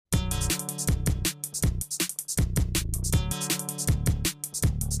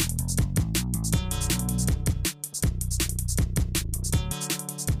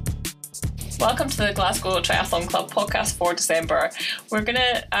Welcome to the Glasgow Triathlon Club podcast for December. We're going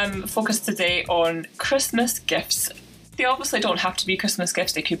to focus today on Christmas gifts. They obviously don't have to be Christmas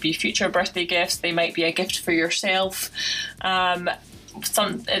gifts. They could be future birthday gifts. They might be a gift for yourself.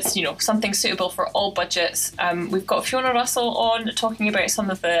 It's something suitable for all budgets. We've got Fiona Russell on talking about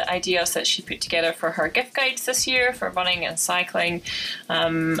some of the ideas that she put together for her gift guides this year for running and cycling.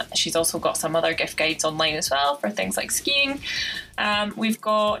 She's also got some other gift guides online as well for things like skiing. We've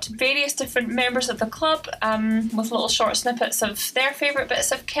got various different members of the club with little short snippets of their favourite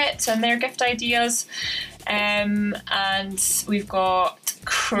bits of kit and their gift ideas. And we've got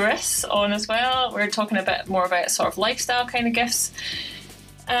Chris on as well. We're talking a bit more about sort of lifestyle kind of gifts.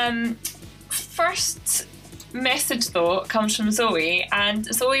 First message though comes from Zoe, and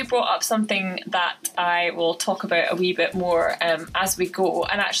Zoe brought up something that I will talk about a wee bit more as we go,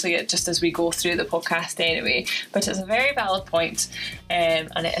 and actually just as we go through the podcast anyway, but it's a very valid point,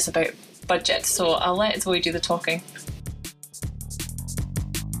 and it is about budget, so I'll let Zoe do the talking.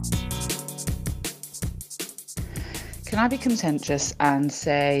 Can I be contentious and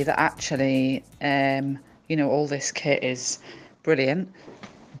say that actually, all this kit is brilliant,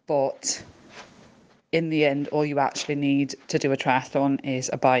 but in the end, all you actually need to do a triathlon is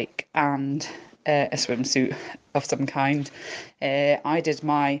a bike and a swimsuit of some kind. I did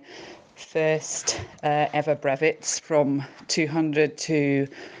my first ever brevets from 200 to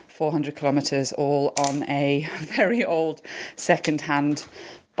 400 kilometres, all on a very old second-hand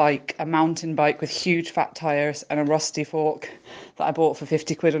bike, a mountain bike with huge fat tyres and a rusty fork that I bought for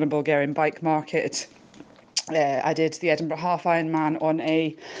 50 quid on a Bulgarian bike market. I did the Edinburgh Half Ironman on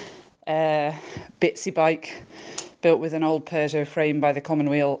a Bitsy bike built with an old Peugeot frame by the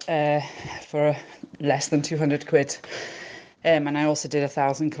Commonweal for less than 200 quid. And I also did a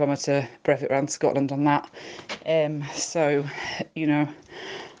 1,000 kilometre brevet around Scotland on that. So,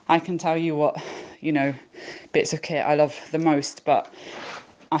 I can tell you what, bits of kit I love the most, but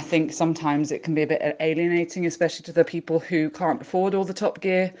I think sometimes it can be a bit alienating, especially to the people who can't afford all the top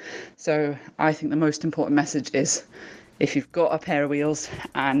gear. So I think the most important message is if you've got a pair of wheels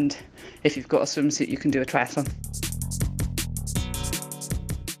and if you've got a swimsuit, you can do a triathlon.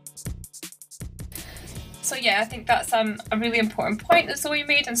 So yeah, I think that's a really important point that Zoe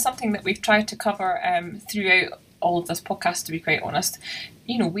made, and something that we've tried to cover throughout all of this podcast, to be quite honest.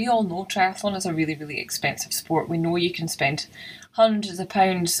 We all know triathlon is a really, really expensive sport. We know you can spend hundreds of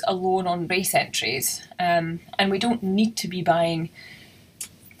pounds alone on race entries, and we don't need to be buying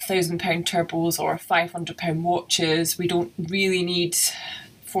 £1,000 turbos or £500 watches. We don't really need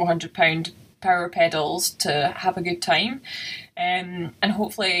 £400 power pedals to have a good time, and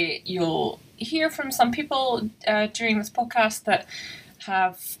hopefully you'll hear from some people during this podcast that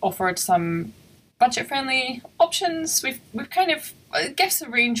have offered some budget-friendly options. We've kind of gifts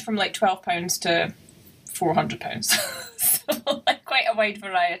range from like £12 to £400, so quite a wide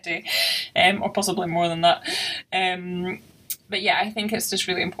variety, or possibly more than that. But yeah, I think it's just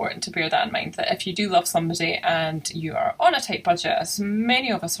really important to bear that in mind, that if you do love somebody and you are on a tight budget, as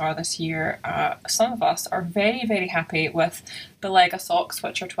many of us are this year, some of us are very, very happy with the Lega socks,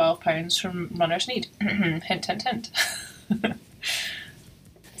 which are £12 from Runner's Need. Hint, hint, hint.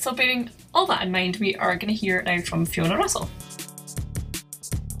 So bearing all that in mind, we are going to hear now from Fiona Russell.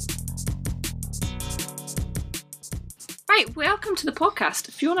 Right, welcome to the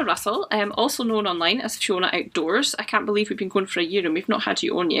podcast, Fiona Russell, also known online as Fiona Outdoors. I can't believe we've been going for a year and we've not had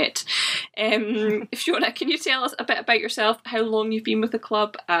you on yet. Fiona, can you tell us a bit about yourself, how long you've been with the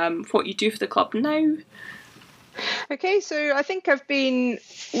club, what you do for the club now? Okay, so I think I've been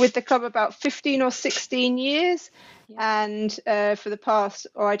with the club about 15 or 16 years, and for the past,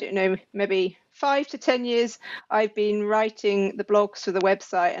 maybe 5 to 10 years, I've been writing the blogs for the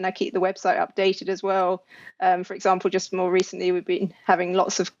website, and I keep the website updated as well. For example, just more recently, we've been having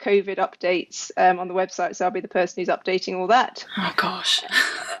lots of COVID updates on the website, so I'll be the person who's updating all that. Oh, gosh.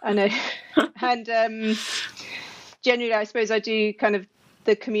 I know. And generally, I suppose I do kind of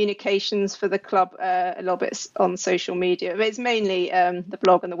the communications for the club a little bit on social media. But it's mainly the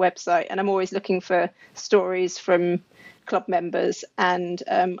blog and the website, and I'm always looking for stories from club members and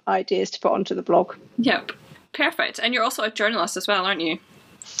ideas to put onto the blog. Yep, perfect. And you're also a journalist as well, aren't you?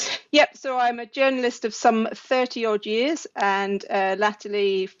 Yep, so I'm a journalist of some 30 odd years, and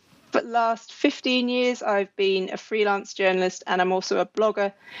latterly, for the last 15 years, I've been a freelance journalist, and I'm also a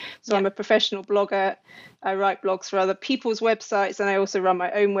blogger. So I'm a professional blogger. I write blogs for other people's websites, and I also run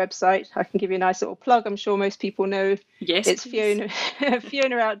my own website. I can give you a nice little plug. I'm sure most people know. Yes, it's Fiona,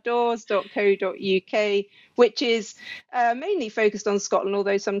 FionaOutdoors.co.uk, which is mainly focused on Scotland,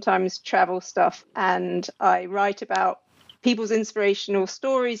 although sometimes travel stuff. And I write about people's inspirational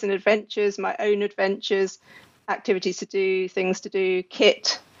stories and adventures, my own adventures, activities to do, things to do,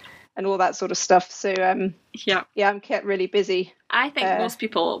 kit, and all that sort of stuff. So yeah, I'm kept really busy. I think most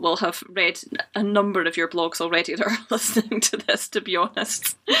people will have read a number of your blogs already that are listening to this, to be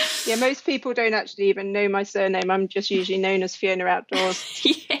honest. Yeah, most people don't actually even know my surname. I'm just usually known as Fiona Outdoors.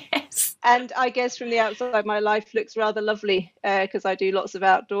 Yes. And I guess from the outside, my life looks rather lovely because I do lots of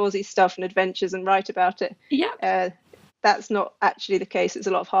outdoorsy stuff and adventures and write about it. Yeah. That's not actually the case. It's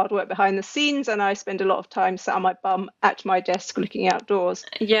a lot of hard work behind the scenes, and I spend a lot of time sat on my bum at my desk looking outdoors.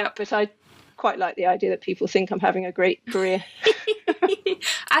 Yeah. But I quite like the idea that people think I'm having a great career.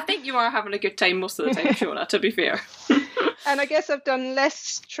 I think you are having a good time most of the time, Fiona, to be fair. And I guess I've done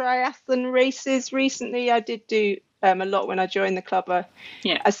less triathlon races recently. I did do a lot when I joined the club.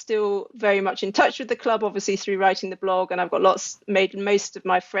 I'm still very much in touch with the club, obviously through writing the blog, and I've got made most of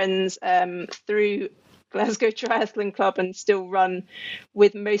my friends through Glasgow Triathlon Club and still run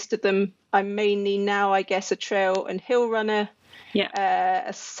with most of them. I'm mainly now, I guess, a trail and hill runner,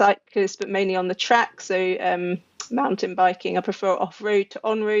 a cyclist, but mainly on the track. So mountain biking. I prefer off-road to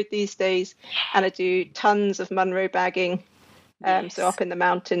on-road these days, and I do tons of Munro bagging, so up in the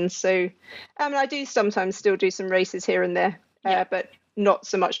mountains. So I do sometimes still do some races here and there, but not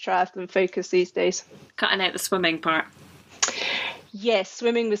so much triathlon focus these days. Cutting out the swimming part. Yes,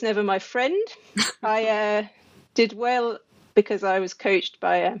 swimming was never my friend. I did well because I was coached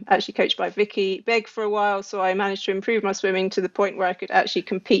by Vicky Begg for a while, so I managed to improve my swimming to the point where I could actually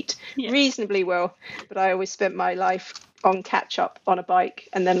compete reasonably well. But I always spent my life on catch up on a bike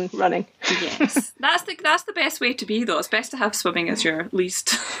and then running. Yes, that's the best way to be, though. It's best to have swimming as your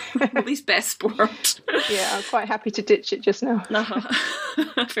least best sport. Yeah, I'm quite happy to ditch it just now.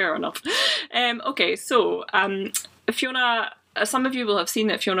 Fair enough. Okay, so Fiona. Some of you will have seen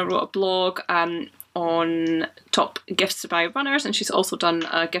that Fiona wrote a blog on top gifts to buy runners, and she's also done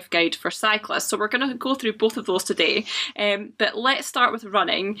a gift guide for cyclists. So we're going to go through both of those today. But let's start with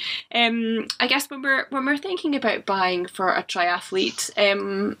running. I guess when we're thinking about buying for a triathlete,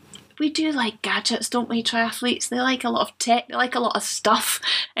 we do like gadgets, don't we, triathletes? They like a lot of tech, they like a lot of stuff.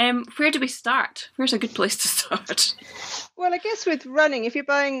 Where do we start? Where's a good place to start? Well, I guess with running, if you're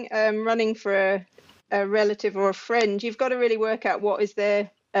buying running for a relative or a friend, you've got to really work out what is their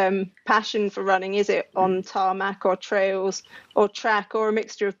passion for running. Is it on tarmac or trails or track or a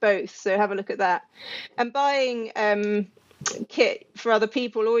mixture of both? So have a look at that. And buying kit for other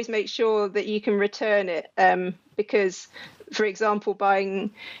people, always make sure that you can return it, because, for example,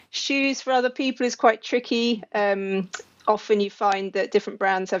 buying shoes for other people is quite tricky. Often you find that different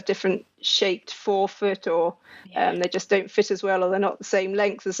brands have different shaped forefoot, or they just don't fit as well, or they're not the same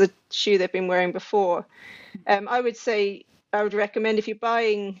length as the shoe they've been wearing before. I would recommend, if you're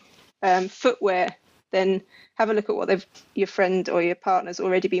buying footwear, then have a look at what your friend or your partner's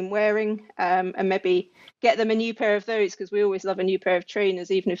already been wearing, and maybe get them a new pair of those, because we always love a new pair of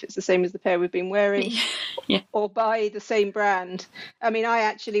trainers, even if it's the same as the pair we've been wearing. Or buy the same brand. I mean,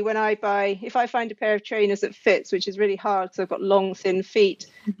 if I find a pair of trainers that fits, which is really hard because I've got long, thin feet,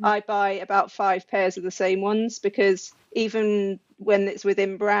 I buy about 5 pairs of the same ones, because even when it's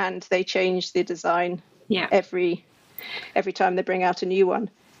within brand, they change the design every time they bring out a new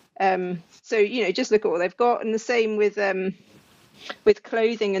one. So, just look at what they've got. And the same with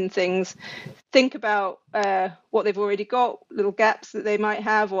clothing and things. Think about what they've already got, little gaps that they might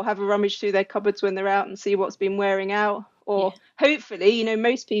have, or have a rummage through their cupboards when they're out and see what's been wearing out. Or hopefully,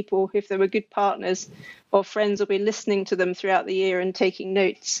 most people, if they were good partners or friends, will be listening to them throughout the year and taking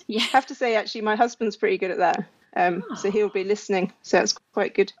notes. I have to say, actually, my husband's pretty good at that. So he'll be listening, so that's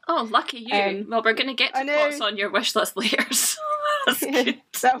quite good. Oh, lucky you. Well, we're going to get to what's on your wish list later, so that's good.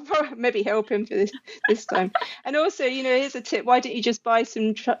 That'll probably maybe help him for this time. And also, here's a tip: why don't you just buy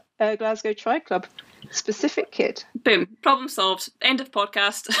some Glasgow Tri Club specific kit? Boom, problem solved. End of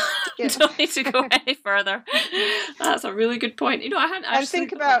podcast. Don't need to go any further. That's a really good point. I hadn't actually... And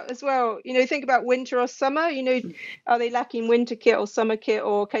think about as well, think about winter or summer. Are they lacking winter kit or summer kit,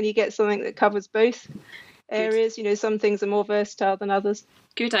 or can you get something that covers both areas? Some things are more versatile than others.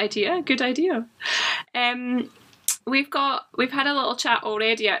 Good idea. We've had a little chat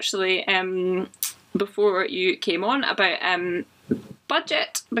already, actually, before you came on, about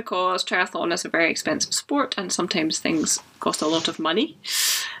budget, because triathlon is a very expensive sport and sometimes things cost a lot of money.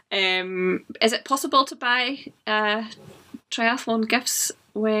 Is it possible to buy triathlon gifts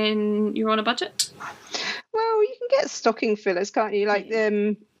when you're on a budget? Well, you can get stocking fillers, can't you? Like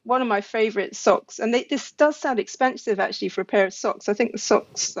one of my favourite socks, and this does sound expensive actually for a pair of socks. I think the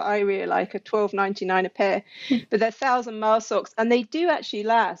socks that I really like are $12.99 a pair, but they're 1,000 mile socks, and they do actually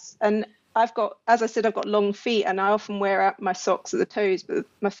last. And I've got, as I said, I've got long feet, and I often wear out my socks at the toes, but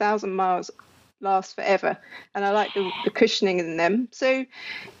my 1,000 miles last forever, and I like the cushioning in them. So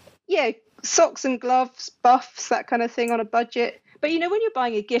yeah, socks and gloves, buffs, that kind of thing on a budget. But when you're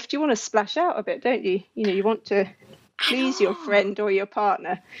buying a gift, you want to splash out a bit, don't you? You want to please your friend or your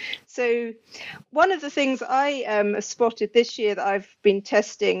partner. So one of the things I spotted this year that I've been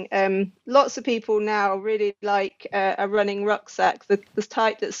testing, lots of people now really like a running rucksack, the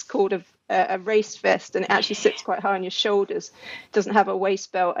type that's called a race vest, and it actually sits quite high on your shoulders, doesn't have a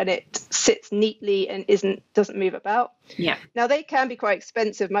waist belt, and it sits neatly and doesn't move about. Yeah. Now they can be quite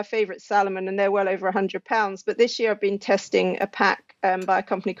expensive. My favorite Salomon, and they're well over £100. But this year I've been testing a pack by a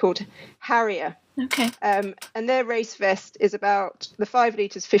company called Harrier. Okay. And their race vest is about, the 5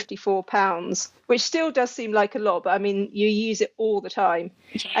 litres, £54, which still does seem like a lot, but I mean, you use it all the time.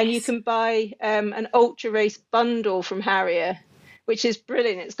 Yes. And you can buy an ultra race bundle from Harrier, which is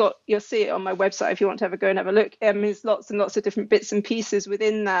brilliant. You'll see it on my website if you want to go and have a look. There's lots and lots of different bits and pieces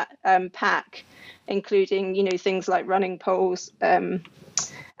within that pack, including, things like running poles,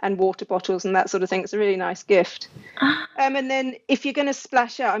 and water bottles and that sort of thing. It's a really nice gift. And then if you're going to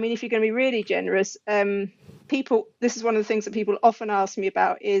splash out, if you're going to be really generous, this is one of the things that people often ask me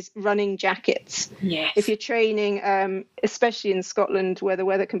about is running jackets. Yes. If you're training, especially in Scotland where the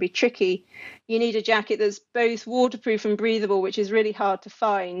weather can be tricky, you need a jacket that's both waterproof and breathable, which is really hard to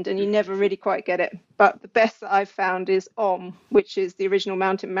find, and you never really quite get it. But the best that I've found is Om, which is the original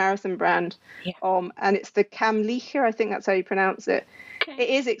mountain marathon brand. Yeah. Om, and it's the Camlicher, I think that's how you pronounce it. Okay. It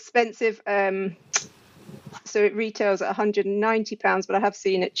is expensive, so it retails at £190, but I have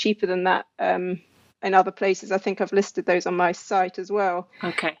seen it cheaper than that in other places. I think I've listed those on my site as well.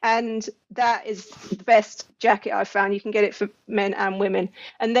 Okay. And that is the best jacket I've found. You can get it for men and women,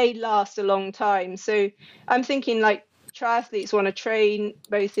 and they last a long time. So I'm thinking like triathletes want to train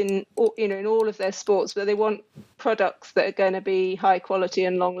both in all of their sports, but they want products that are going to be high quality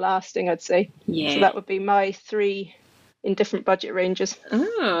and long lasting, I'd say. Yeah. So that would be my 3 in different budget ranges.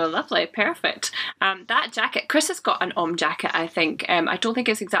 Oh, lovely. Perfect. That jacket, Chris has got an Om jacket, I think. I don't think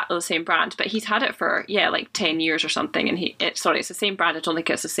it's exactly the same brand, but he's had it for, like 10 years or something. And it's the same brand. I don't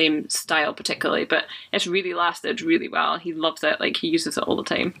think it's the same style particularly, but it's really lasted really well. He loves it. Like, he uses it all the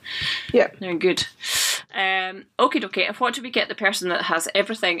time. Yeah. They're good. Okay. And what do we get the person that has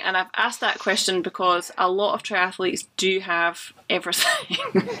everything? And I've asked that question because a lot of triathletes do have everything.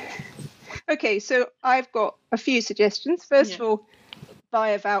 Okay, so I've got a few suggestions. First of all, buy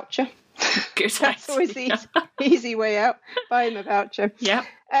a voucher. Good. That's always the easy way out. Buy them a voucher. Yeah.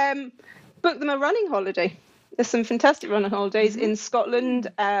 Book them a running holiday. There's some fantastic running holidays in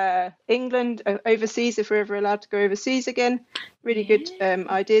Scotland, England, overseas, if we're ever allowed to go overseas again. Really good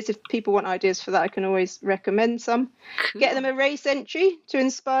ideas. If people want ideas for that, I can always recommend some. Cool. Get them a race entry to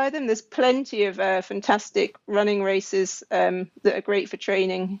inspire them. There's plenty of fantastic running races that are great for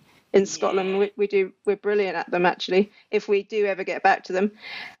training in Scotland. We're brilliant at them, actually, if we do ever get back to them.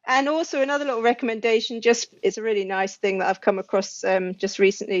 And also another little recommendation, it's a really nice thing that I've come across just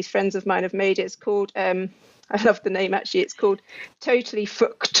recently. Friends of mine have made it. It's called, I love the name actually, it's called Totally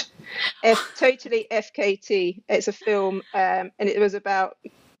Fucked, Totally FKT. It's a film, and it was about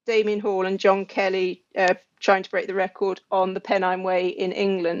Damien Hall and John Kelly trying to break the record on the Pennine Way in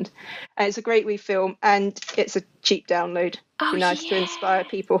England. And it's a great wee film, and it's a cheap download. Be nice to inspire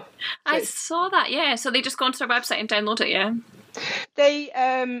people. So I saw that, yeah. So they just go onto their website and download it, yeah? They,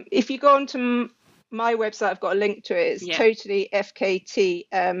 if you go onto my website, I've got a link to it. It's Totally FKT,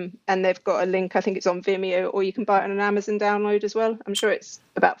 and they've got a link. I think it's on Vimeo, or you can buy it on an Amazon download as well. I'm sure it's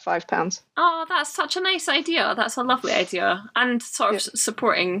about £5. Oh, that's such a nice idea. That's a lovely idea, and sort of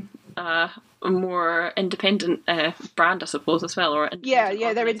supporting a more independent brand, I suppose, as well. Or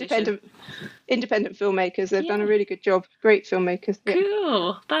they're independent filmmakers. They've done a really good job. Great filmmakers. Yeah.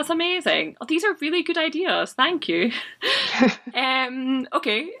 Cool. That's amazing. Oh, these are really good ideas. Thank you.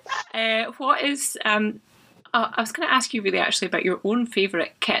 Okay. What is I was going to ask you really actually about your own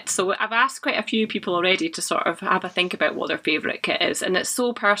favourite kit. So I've asked quite a few people already to sort of have a think about what their favourite kit is, and it's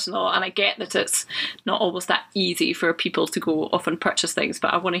so personal, and I get that it's not always that easy for people to go off and purchase things,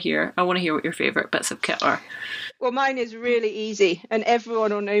 but I want to hear what your favourite bits of kit are. Well, mine is really easy, and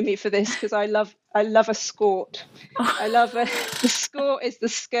everyone will know me for this because I love a skort. The skort is the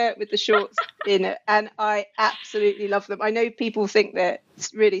skirt with the shorts in it, and I absolutely love them. I know people think they're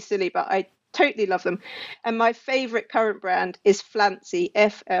really silly, but I totally love them. And my favourite current brand is Flancy,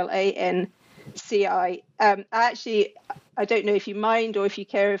 Flanci. I don't know if you mind or if you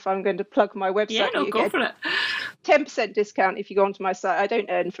care if I'm going to plug my website. Yeah, no, go for it. 10% discount if you go onto my site. I don't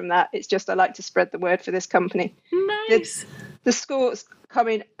earn from that. It's just I like to spread the word for this company. Nice. The skort come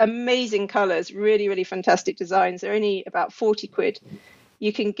in amazing colours, really, really fantastic designs. They're only about 40 quid.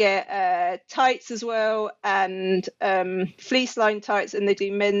 You can get tights as well, and fleece line tights, and they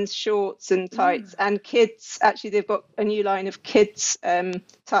do men's shorts and tights and kids. Actually, they've got a new line of kids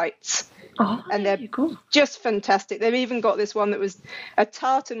tights. Oh, and there they're you go. just fantastic. They've even got this one that was a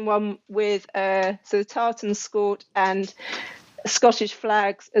tartan one with so the tartan skirt and Scottish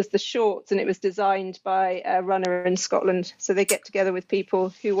flags as the shorts, and it was designed by a runner in Scotland. So they get together with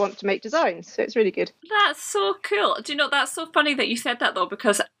people who want to make designs. So it's really good. That's so cool. Do you know, that's so funny that you said that though,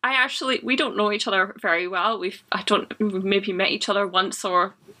 because we don't know each other very well. We've maybe met each other once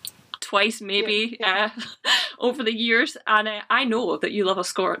or twice maybe over the years, and I know that you love a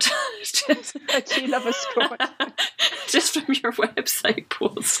skirt. I do love a skirt. Just from your website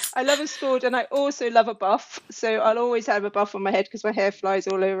posts. I love a skirt, and I also love a buff. So I'll always have a buff on my head because my hair flies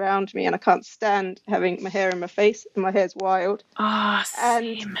all around me, and I can't stand having my hair in my face, and my hair's wild. Ah,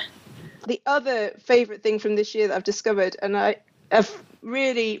 same. And the other favourite thing from this year that I've discovered, and I've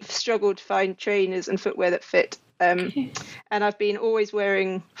really struggled to find trainers and footwear that fit. And I've been always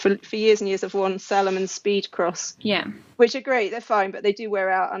wearing, for years and years, I've worn Salomon Speed Cross. Yeah. Which are great, they're fine, but they do wear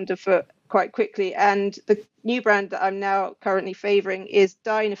out underfoot quite quickly. And the new brand that I'm now currently favouring is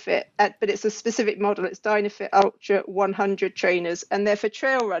Dynafit, but it's a specific model. It's Dynafit Ultra 100 trainers, and they're for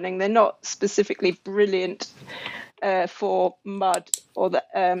trail running. They're not specifically brilliant for mud or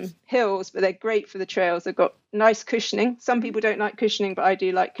the hills, but they're great for the trails. They've got nice cushioning. Some people don't like cushioning, but I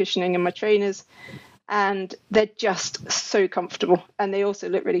do like cushioning in my trainers. And they're just so comfortable, and they also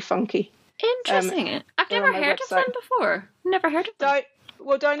look really funky. Interesting. I've never heard of them before. Never heard of them.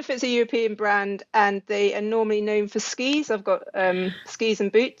 Well, Dynafit's a European brand, and they are normally known for skis. I've got skis and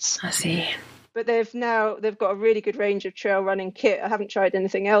boots. I see. But they've got a really good range of trail running kit. I haven't tried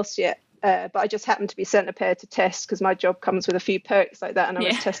anything else yet, but I just happened to be sent a pair to test because my job comes with a few perks like that, and I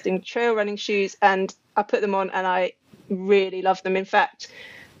was testing trail running shoes, and I put them on, and I really love them. In fact,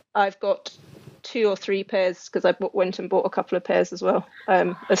 I've got 2 or 3 pairs because I went and bought a couple of pairs as well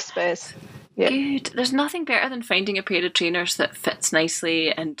as spares. Yeah. Good. There's nothing better than finding a pair of trainers that fits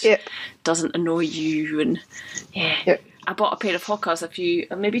nicely and doesn't annoy you. And I bought a pair of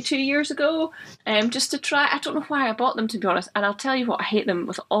Hokas maybe 2 years ago, just to try. I don't know why I bought them, to be honest. And I'll tell you what, I hate them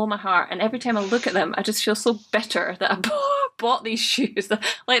with all my heart. And every time I look at them, I just feel so bitter that I bought these shoes.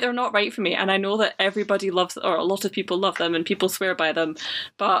 Like, they're not right for me. And I know that everybody loves, or a lot of people love them, and people swear by them,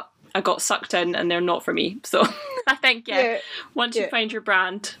 but I got sucked in and they're not for me. So I think, once you find your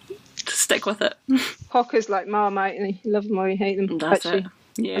brand, stick with it. Hoka's like Marmite, and you love them or you hate them. That's actually.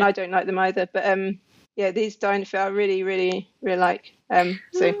 It. Yeah. And I don't like them either. But these Dynafit I really, really, really like.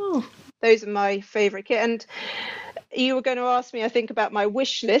 So those are my favourite kit. And you were going to ask me, I think, about my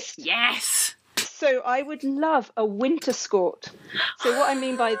wish list. Yes. So I would love a winter skirt. So what I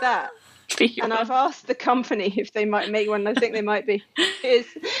mean by that, and I've asked the company if they might make one, and I think they might be, is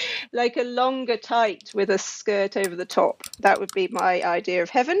like a longer tight with a skirt over the top. That would be my idea of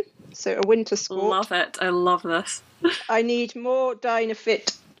heaven. So a winter skirt. Love it. I love this. I need more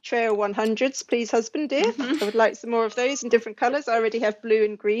Dynafit Trail 100s, please, husband, dear. I would like some more of those in different colours. I already have blue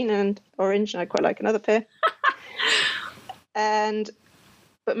and green and orange, and I'd quite like another pair.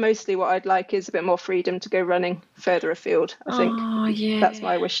 But mostly what I'd like is a bit more freedom to go running further afield, I think. Oh, yeah. That's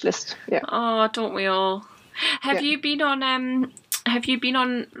my wish list. Yeah. Oh, don't we all? Have you been on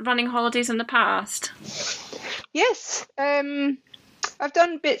running holidays in the past? Yes. I've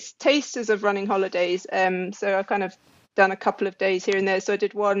done tasters of running holidays. So I've kind of done a couple of days here and there. So I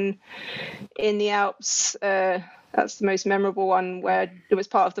did one in the Alps. That's the most memorable one, where it was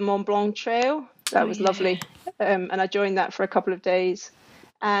part of the Mont Blanc Trail. That was lovely. And I joined that for a couple of days.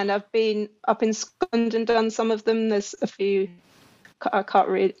 And I've been up in Scotland and done some of them. There's a few, I can't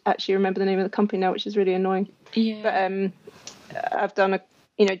really actually remember the name of the company now, which is really annoying. Yeah. But I've done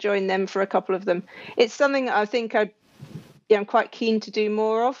joined them for a couple of them. It's something I think I'm quite keen to do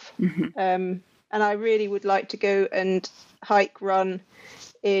more of. Mm-hmm. And I really would like to go and run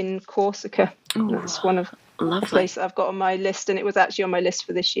in Corsica. Ooh, that's one of the places I've got on my list, and it was actually on my list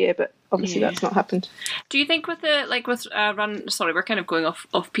for this year, but obviously that's not happened. Do you think with the run? Sorry, we're kind of going off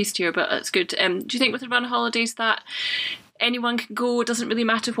piste here, but it's good. Do you think with the run holidays that anyone can go? It doesn't really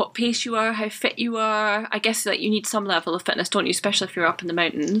matter what pace you are, how fit you are. I guess you need some level of fitness, don't you? Especially if you're up in the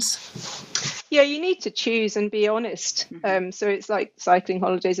mountains. Yeah, you need to choose and be honest. Mm-hmm. So it's like cycling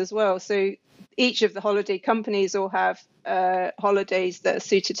holidays as well. So each of the holiday companies all have holidays that are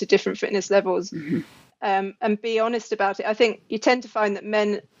suited to different fitness levels. Mm-hmm. And be honest about it. I think you tend to find that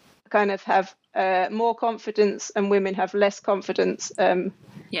men kind of have more confidence and women have less confidence. And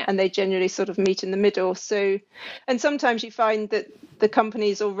they generally sort of meet in the middle. So, and sometimes you find that the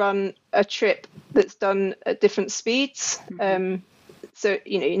companies will run a trip that's done at different speeds. So,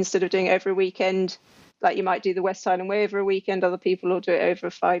 instead of doing it over a weekend, like you might do the West Highland Way over a weekend, other people will do it over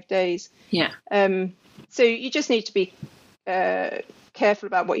 5 days. So you just need to be careful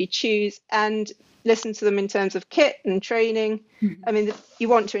about what you choose and listen to them in terms of kit and training. I mean, you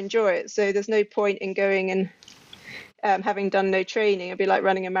want to enjoy it. So there's no point in going and having done no training. It'd be like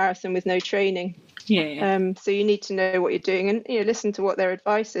running a marathon with no training. So you need to know what you're doing and listen to what their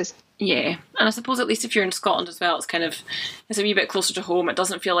advice is. And I suppose at least if you're in Scotland as well, it's a wee bit closer to home. It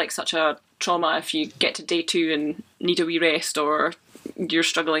doesn't feel like such a trauma if you get to day 2 and need a wee rest, or you're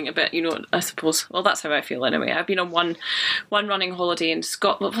struggling a bit, I suppose. Well, that's how I feel anyway. I've been on one running holiday in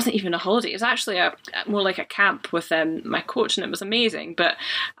Scotland. Well, it wasn't even a holiday. It was actually more like a camp with my coach, and it was amazing. But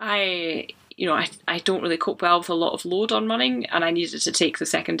I don't really cope well with a lot of load on running, and I needed to take the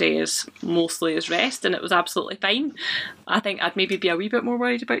second day as rest, and it was absolutely fine. I think I'd maybe be a wee bit more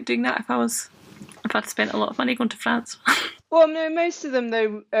worried about doing that if I'd spent a lot of money going to France. Well, no, most of them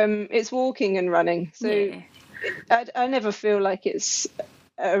though, it's walking and running. So I never feel like it's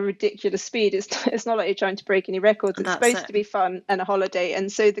a ridiculous speed. It's not like you're trying to break any records. It's supposed to be fun and a holiday,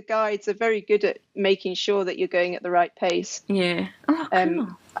 and so the guides are very good at making sure that you're going at the right pace. Oh, cool.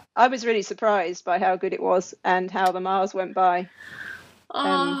 I was really surprised by how good it was and how the miles went by.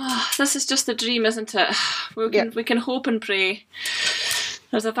 This is just a dream, isn't it? We can hope and pray.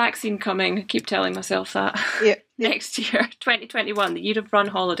 There's a vaccine coming. I keep telling myself that. Next year, 2021, the year of run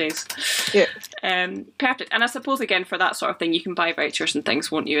holidays. Perfect. And I suppose, again, for that sort of thing, you can buy vouchers and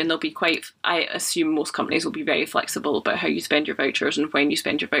things, won't you? And they'll be I assume most companies will be very flexible about how you spend your vouchers and when you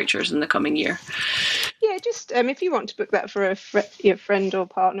spend your vouchers in the coming year. Just if you want to book that for your friend or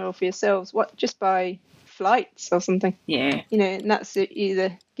partner or for yourselves, just buy flights or something. And that's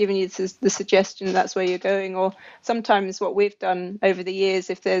either giving you the suggestion that's where you're going, or sometimes what we've done over the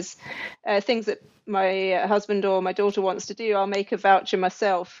years, if there's things that my husband or my daughter wants to do, I'll make a voucher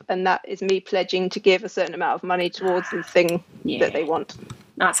myself, and that is me pledging to give a certain amount of money towards the thing that they want.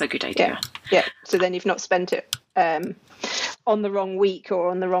 That's a good idea. So then you've not spent it on the wrong week or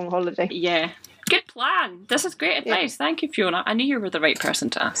on the wrong holiday. Good plan. This is great advice. Thank you, Fiona. I knew you were the right person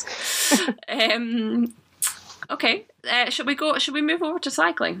to ask. Okay. Should we move over to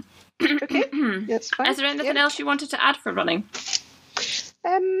cycling? Okay. That's fine. Is there anything else you wanted to add for running?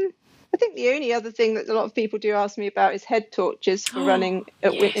 I think the only other thing that a lot of people do ask me about is head torches for running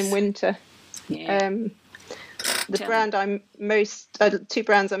in winter. The brand two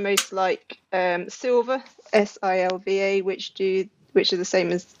brands I'm most like, Silva, Silva, which are the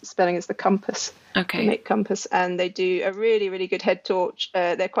same as spelling as the Compass. They make Compass, and they do a really, really good head torch.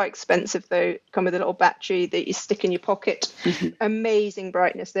 They're quite expensive though. Come with a little battery that you stick in your pocket. Amazing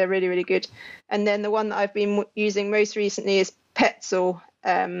brightness. They're really, really good. And then the one that I've been using most recently is Petzl.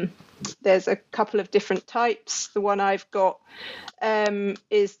 There's a couple of different types. The one I've got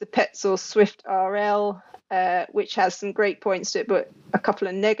is the Petzl Swift RL, which has some great points to it, but a couple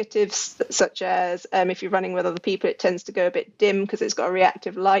of negatives, such as if you're running with other people, it tends to go a bit dim because it's got a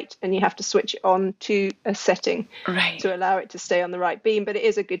reactive light, and you have to switch it on to a setting to allow it to stay on the right beam. But it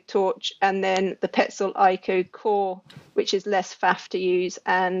is a good torch. And then the Petzl ICO Core, which is less faff to use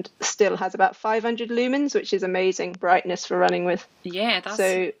and still has about 500 lumens, which is amazing brightness for running with.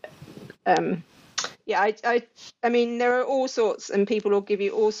 So I mean, there are all sorts, and people will give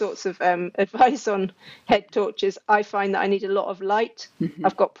you all sorts of advice on head torches. I find that I need a lot of light.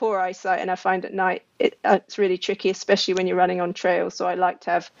 I've got poor eyesight, and I find at night it's really tricky, especially when you're running on trails. So I like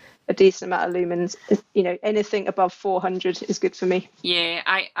to have a decent amount of lumens. Anything above 400 is good for me.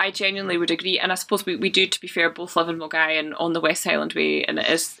 I genuinely would agree, and I suppose we do, to be fair, both live in Milngavie and on the West Highland Way, and it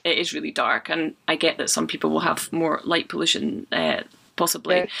is really dark, and I get that some people will have more light pollution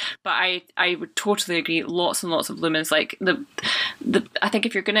possibly, but I would totally agree. Lots and lots of lumens. Like I think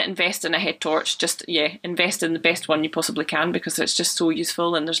if you're going to invest in a head torch, just invest in the best one you possibly can, because it's just so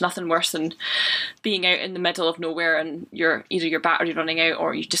useful, and there's nothing worse than being out in the middle of nowhere and either your battery running out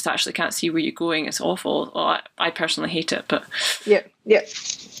or you just actually can't see where you're going. It's awful. I personally hate it, but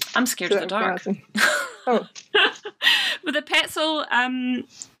I'm scared of the dark. With the Petzl,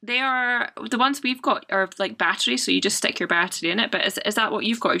 they are the ones we've got are like batteries, so you just stick your battery in it. But is that what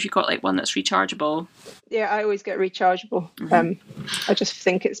you've got? Have you got like one that's rechargeable? Yeah, I always get rechargeable. I just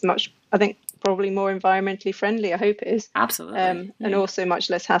think it's probably more environmentally friendly. I hope it is. Absolutely. And also much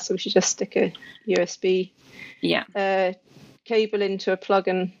less hassle. You just stick a USB cable into a plug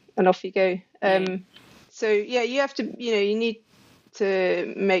and off you go. So you have to, you need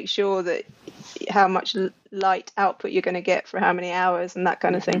to make sure that how much light output you're going to get for how many hours and that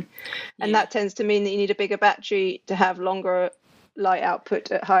kind of thing. And that tends to mean that you need a bigger battery to have longer light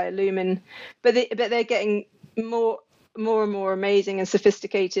output at higher lumen. But they're getting more and more amazing and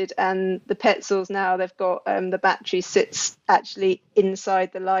sophisticated, and the Petzls now, they've got the battery sits actually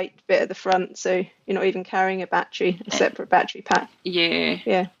inside the light bit at the front, so you're not even carrying a separate battery pack.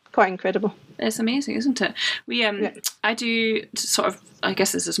 Yeah, quite incredible. It's amazing, isn't it? I do sort of, I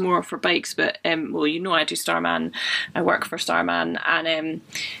guess this is more for bikes, but well, I do Starman. I work for Starman, and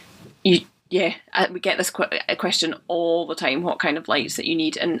we get this question all the time: what kind of lights that you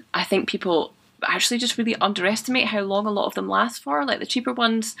need? And I think people actually just really underestimate how long a lot of them last for. Like the cheaper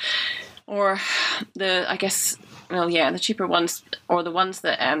ones, or the cheaper ones, or the ones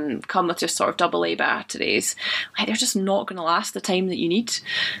that come with just sort of AA batteries, like they're just not going to last the time that you need.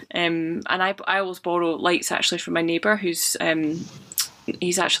 And I always borrow lights actually from my neighbour, who's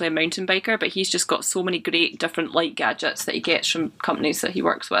he's actually a mountain biker, but he's just got so many great different light gadgets that he gets from companies that he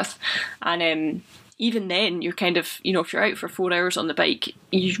works with. And even then, you're kind of, if you're out for 4 hours on the bike,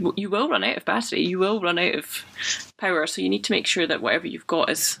 you will run out of battery, you will run out of power. So you need to make sure that whatever you've got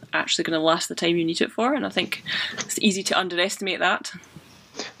is actually going to last the time you need it for. And I think it's easy to underestimate that.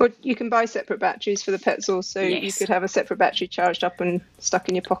 Well, you can buy separate batteries for the Petzl, so you could have a separate battery charged up and stuck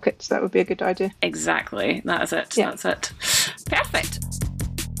in your pocket. So that would be a good idea. Exactly. That is it. Yeah. That's it. Perfect.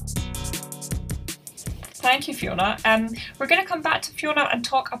 Thank you, Fiona. We're going to come back to Fiona and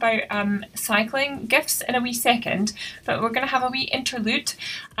talk about cycling gifts in a wee second, but we're going to have a wee interlude.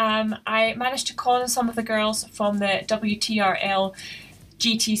 I managed to call in some of the girls from the WTRL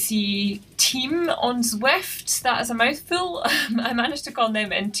GTC team on Zwift. That is a mouthful. I managed to call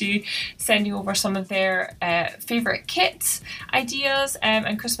them in to send you over some of their favourite kit ideas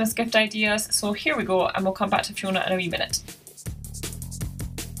and Christmas gift ideas. So here we go, and we'll come back to Fiona in a wee minute.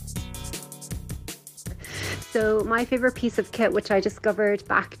 So my favourite piece of kit, which I discovered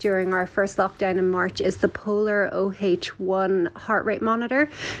back during our first lockdown in March, is the Polar OH1 heart rate monitor.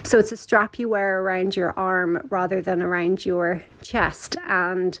 So it's a strap you wear around your arm rather than around your chest.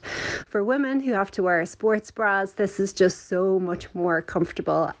 And for women who have to wear sports bras, this is just so much more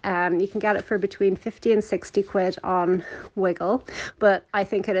comfortable. You can get it for between 50 and 60 quid on Wiggle, but I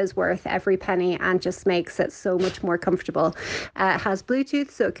think it is worth every penny and just makes it so much more comfortable. It has Bluetooth,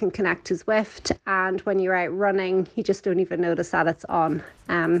 so it can connect to Zwift, and when you're out running, you just don't even notice that it's on.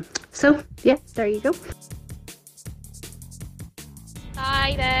 So yeah, there you go.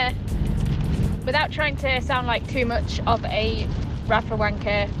 Hi there. Without trying to sound like too much of a Rapha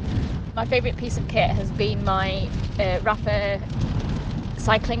wanker, my favourite piece of kit has been my Rapha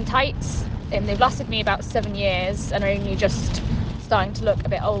cycling tights. They've lasted me about 7 years and are only just starting to look a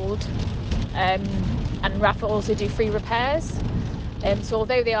bit old. And Rapha also do free repairs. So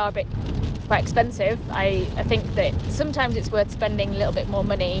although they are a bit quite expensive, I think that sometimes it's worth spending a little bit more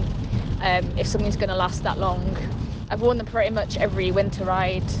money if something's going to last that long. I've worn them pretty much every winter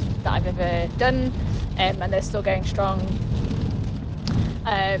ride that I've ever done, and they're still going strong.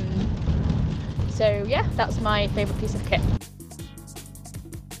 So yeah, that's my favourite piece of kit.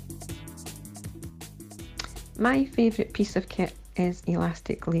 My favourite piece of kit is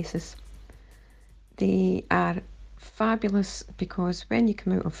elastic laces. They are fabulous because when you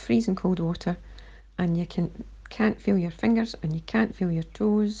come out of freezing cold water and you can't feel your fingers and you can't feel your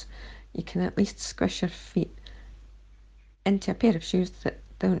toes, you can at least squish your feet into a pair of shoes that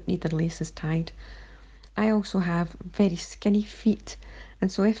don't need the laces tied. I also have very skinny feet,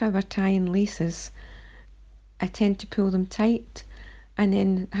 and so if I were tying laces, I tend to pull them tight, and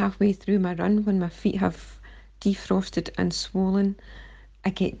then halfway through my run, when my feet have defrosted and swollen,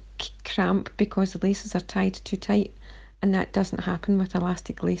 I get cramp because the laces are tied too tight, and that doesn't happen with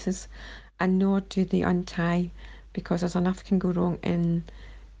elastic laces, and nor do they untie, because there's enough can go wrong in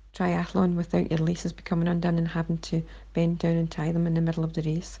triathlon without your laces becoming undone and having to bend down and tie them in the middle of the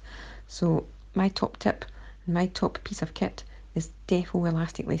race. So my top tip and my top piece of kit is defo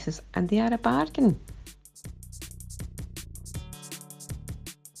elastic laces, and they are a bargain.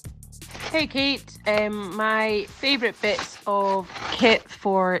 Hey Kate, my favourite bits of kit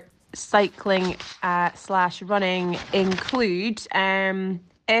for cycling / running include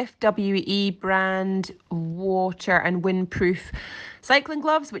FWE brand water and windproof cycling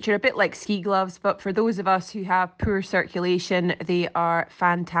gloves, which are a bit like ski gloves, but for those of us who have poor circulation, they are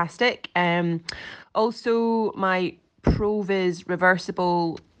fantastic. Also, my ProVis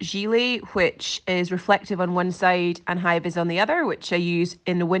reversible gilet, which is reflective on one side and high vis on the other, which I use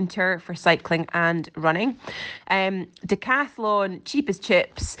in the winter for cycling and running. Decathlon cheap as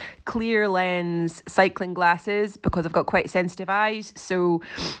chips clear lens cycling glasses, because I've got quite sensitive eyes, so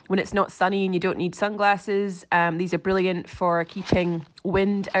when it's not sunny and you don't need sunglasses, these are brilliant for keeping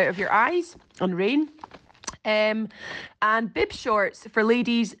wind out of your eyes and rain. And bib shorts for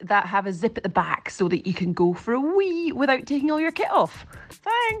ladies that have a zip at the back so that you can go for a wee without taking all your kit off.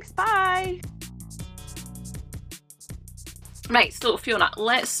 Thanks, bye. Right, so Fiona,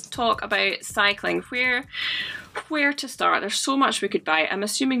 let's talk about cycling. Where to start? There's so much we could buy. I'm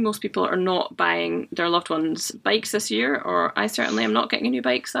assuming most people are not buying their loved ones bikes this year, or I certainly am not getting a new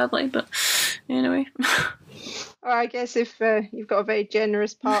bike, sadly, but anyway. Well, I guess if you've got a very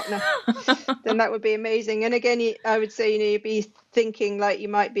generous partner, then that would be amazing. And again, I would say, you'd be thinking like you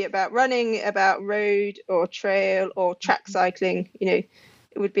might be about running, about road or trail or track cycling. It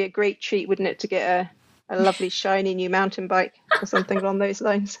would be a great treat, wouldn't it, to get a lovely shiny new mountain bike or something along those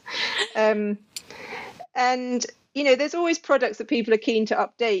lines. And there's always products that people are keen to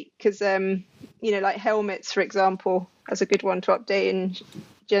update because, like helmets, for example, that's a good one to update, and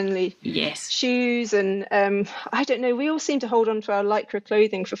generally shoes. And I don't know, we all seem to hold on to our Lycra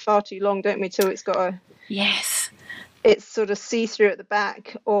clothing for far too long, don't we, till it's got it's sort of see-through at the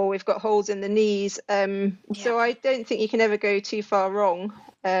back, or we've got holes in the knees. So I don't think you can ever go too far wrong.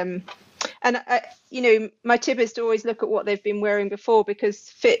 And my tip is to always look at what they've been wearing before, because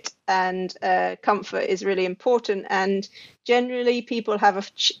fit and comfort is really important. And generally people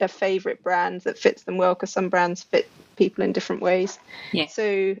have a favorite brand that fits them well, because some brands fit people in different ways.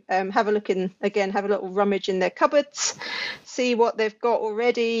 So have a little rummage in their cupboards, see what they've got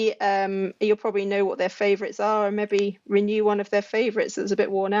already. You'll probably know what their favorites are, and maybe renew one of their favorites that's a bit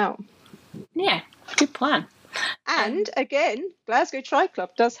worn out. Good plan. And again, Glasgow Tri Club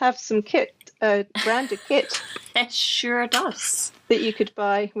does have some branded kit. It sure does. That you could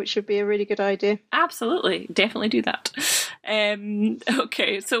buy, which would be a really good idea. Absolutely, definitely do that.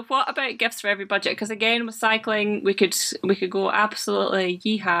 Okay, so what about gifts for every budget? Because again, with cycling, we could go absolutely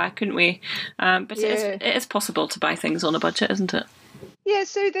yeehaw, couldn't we? But it is possible to buy things on a budget, isn't it? Yeah,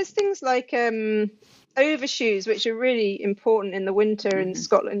 so there's things like overshoes, which are really important in the winter in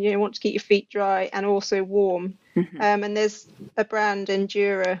Scotland. You want to keep your feet dry and also warm. And there's a brand,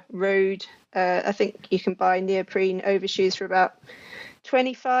 Endura Road. I think you can buy neoprene overshoes for about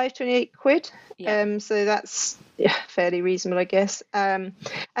 28 quid. So that's fairly reasonable, I guess. And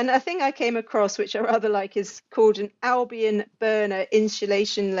I think I came across, which I rather like, is called an Albion Burner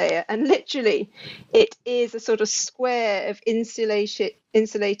insulation layer. And literally it is a sort of square of insulated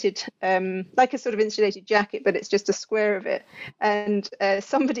like a sort of insulated jacket, but it's just a square of it. And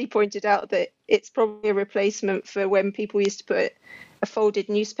somebody pointed out that it's probably a replacement for when people used to put a folded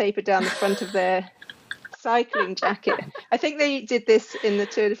newspaper down the front of their cycling jacket. I think they did this in the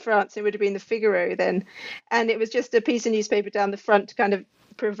Tour de France. It would have been the Figaro then, and it was just a piece of newspaper down the front to kind of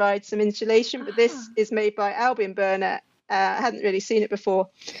provide some insulation. But this is made by Albion Burner. I hadn't really seen it before,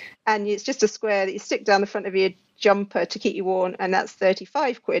 and it's just a square that you stick down the front of your jumper to keep you warm, and that's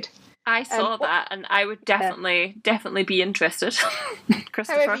 35 quid. I saw that, and I would definitely be interested.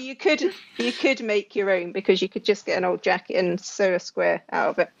 Christopher. However, you could make your own, because you could just get an old jacket and sew a square out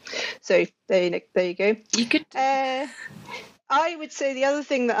of it. So there you go. You could. I would say the other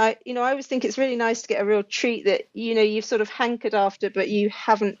thing that I always think it's really nice to get a real treat that you've sort of hankered after, but you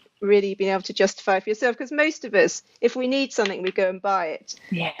haven't really been able to justify for yourself. Because most of us, if we need something, we go and buy it,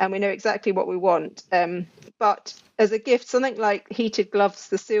 and we know exactly what we want. But as a gift, something like heated gloves,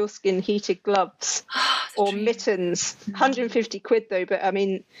 the sealskin heated gloves, or mittens, 150 quid though. But I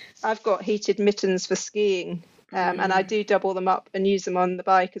mean, I've got heated mittens for skiing, and I do double them up and use them on the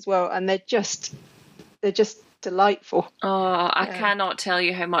bike as well, and they're just delightful. I cannot tell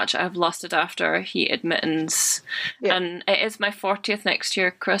you how much I've lusted after heated mittens. And it is my 40th next year,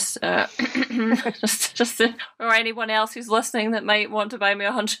 Chris. Or anyone else who's listening that might want to buy me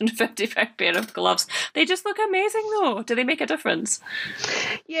a £150 pair of gloves. They just look amazing though. Do they make a difference?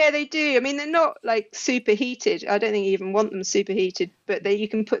 Yeah, they do. I mean, they're not like super heated. I don't think you even want them super heated, but you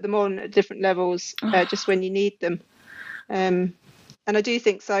can put them on at different levels just when you need them. And I do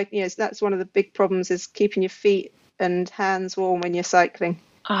think that's one of the big problems, is keeping your feet and hands warm when you're cycling.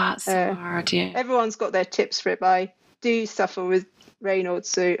 It's so hard, yeah. Everyone's got their tips for it, but I do suffer with Raynaud's,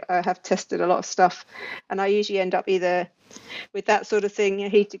 so I have tested a lot of stuff, and I usually end up either with that sort of thing,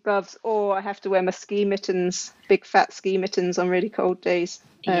 heated gloves, or I have to wear my ski mittens, big fat ski mittens on really cold days.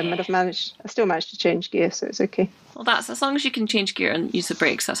 And I still managed to change gear, so it's okay. Well, that's as long as you can change gear and use the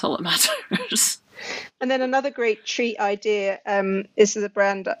brakes, that's all that matters. And then another great treat idea, this is a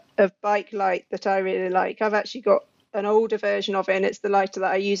brand of bike light that I really like. I've actually got an older version of it, and it's the lighter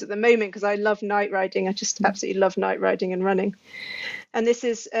that I use at the moment because I love night riding. I just absolutely love night riding and running. And this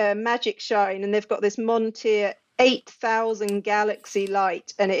is Magic Shine, and they've got this Montier 8000 Galaxy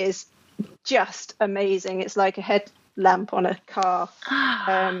light, and it is just amazing. It's like a headlamp on a car.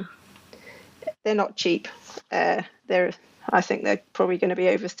 They're not cheap. I think they're probably going to be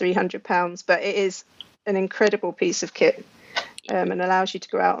over £300, but it is an incredible piece of kit. And allows you to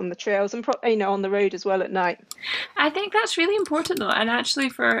go out on the trails and on the road as well at night. I think that's really important though, and actually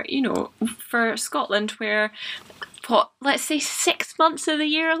for Scotland, where let's say 6 months of the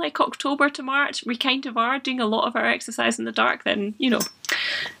year, like October to March, we kind of are doing a lot of our exercise in the dark. Then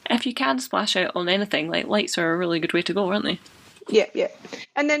if you can splash out on anything, like lights are a really good way to go, aren't they? Yeah.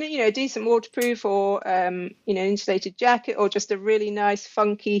 And then a decent waterproof or insulated jacket, or just a really nice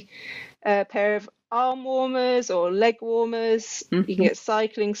funky pair of arm warmers or leg warmers. You can get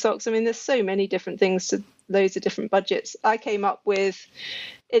cycling socks. I mean, there's so many different things to loads of different budgets. I came up with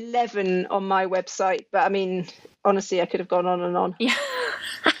 11 on my website, but I mean, honestly, I could have gone on and on. Yeah.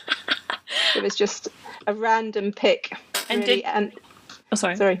 It was just a random pick. Really.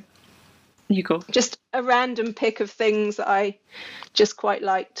 Sorry. You go. Just a random pick of things that I just quite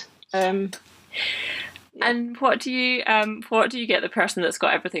liked. And what do you get the person that's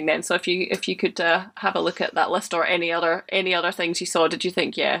got everything then? So if you could have a look at that list or any other things you saw, did you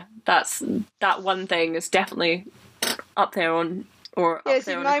think that one thing is definitely up there on a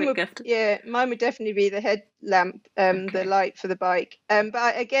quick gift? Yeah, mine would definitely be the headlamp, the light for the bike.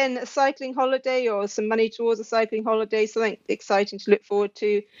 But again, a cycling holiday or some money towards a cycling holiday, something exciting to look forward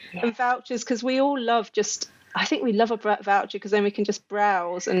to, and vouchers, because we all love I think we love a voucher because then we can just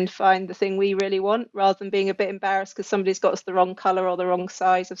browse and find the thing we really want rather than being a bit embarrassed because somebody's got us the wrong colour or the wrong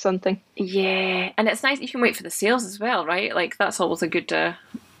size of something. Yeah, and it's nice you can wait for the sales as well, right? Like that's always a good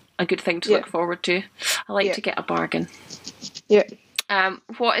thing to look forward to. I like to get a bargain. Yeah.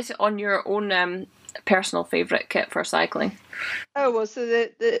 What is on your own personal favourite kit for cycling? Oh, well, so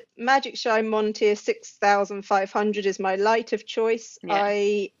the Magic Shine Montier 6500 is my light of choice. Yeah.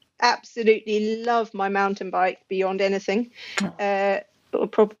 I absolutely love my mountain bike beyond anything,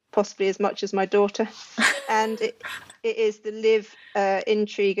 possibly as much as my daughter. And it is the Liv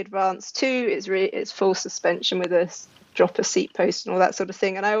Intrigue Advance 2. It's full suspension with a dropper seat post and all that sort of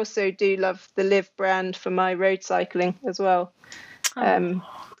thing. And I also do love the Liv brand for my road cycling as well.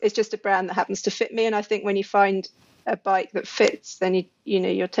 It's just a brand that happens to fit me, and I think when you find a bike that fits, then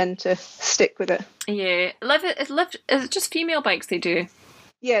you tend to stick with it. Yeah, Liv is it just female bikes they do?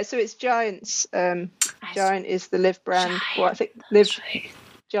 Yeah, so it's Giant's. Giant is the Liv brand. Well, I think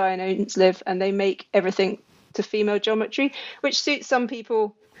Giant owns Liv, and they make everything to female geometry, which suits some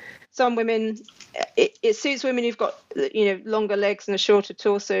people. Some women, it suits women who've got longer legs and a shorter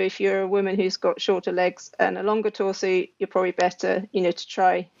torso. If you're a woman who's got shorter legs and a longer torso, you're probably better to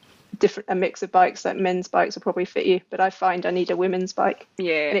try a mix of bikes. Like men's bikes will probably fit you, but I find I need a women's bike.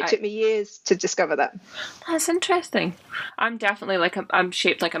 Yeah, and it took me years to discover that. That's interesting. I'm definitely I'm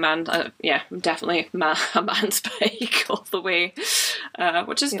shaped like a man. I'm definitely a man's bike all the way,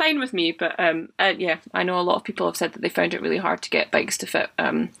 which is fine with me. But I know a lot of people have said that they found it really hard to get bikes to fit,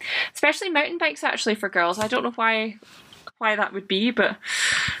 especially mountain bikes. Actually, for girls, I don't know why that would be, but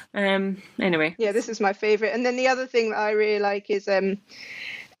anyway. Yeah, this is my favourite. And then the other thing that I really like is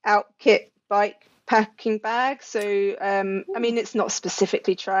Outkit bike packing bag. So I mean, it's not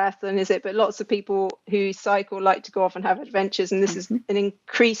specifically triathlon, is it? But lots of people who cycle like to go off and have adventures, and this is an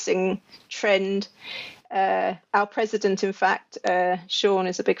increasing trend. Our president, in fact, Sean,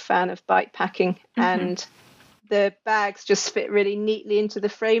 is a big fan of bike packing, and the bags just fit really neatly into the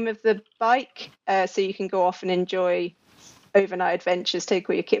frame of the bike, so you can go off and enjoy overnight adventures, take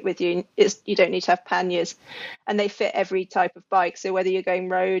all your kit with you. You don't need to have panniers, and they fit every type of bike. So whether you're going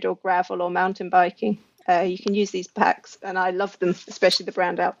road or gravel or mountain biking, you can use these packs, and I love them, especially the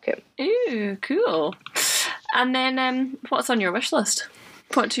brand Outkit. Ooh, cool. And then what's on your wish list?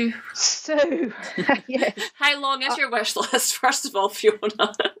 So, yes. How long is your wish list, first of all,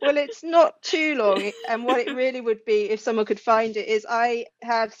 Fiona? Well, it's not too long. And what it really would be, if someone could find it, is I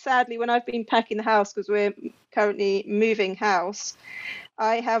have, sadly, when I've been packing the house, because we're currently moving house,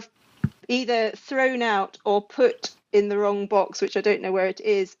 I have either thrown out or put in the wrong box, which I don't know where it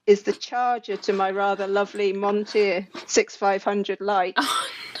is the charger to my rather lovely Montier 6500 light,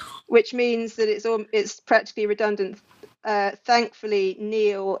 which means that it's practically redundant. Thankfully,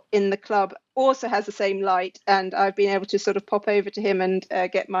 Neil in the club also has the same light, and I've been able to sort of pop over to him and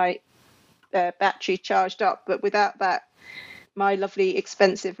get my battery charged up. But without that my lovely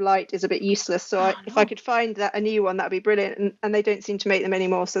expensive light is a bit useless. So if I could find a new one, that'd be brilliant. And they don't seem to make them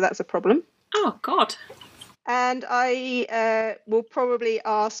anymore, so that's a problem. Oh, God. And I will probably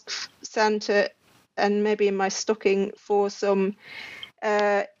ask Santa, and maybe in my stocking, for some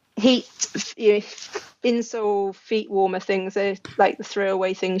heat, insole feet warmer things. They're like the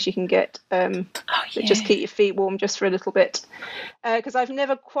throwaway things you can get that just keep your feet warm just for a little bit. Because I've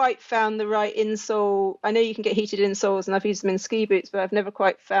never quite found the right insole. I know you can get heated insoles, and I've used them in ski boots, but I've never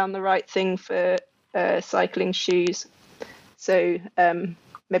quite found the right thing for cycling shoes. So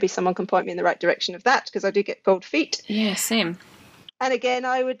maybe someone can point me in the right direction of that, because I do get cold feet. Yeah, same. And again,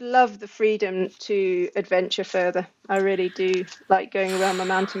 I would love the freedom to adventure further. I really do like going around my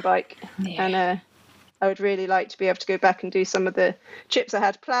mountain bike. Yeah. And I would really like to be able to go back and do some of the trips I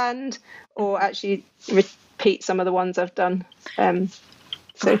had planned, or actually repeat some of the ones I've done.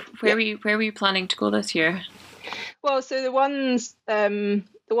 So where were you planning to go this year? Well, so the one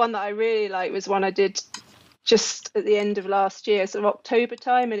that I really liked was one I did just at the end of last year, so October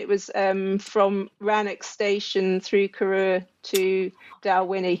time, and it was from Rannoch Station through Karur to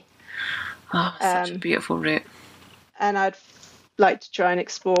Dalwhinnie. Oh, such a beautiful route. And I'd like to try and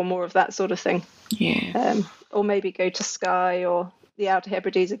explore more of that sort of thing. Yeah. Or maybe go to Skye or the Outer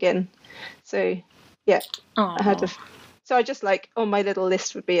Hebrides again. So, yeah. Aww. So I just like, on my little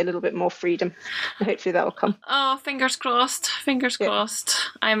list would be a little bit more freedom. Hopefully that will come. Oh, fingers crossed. Fingers crossed.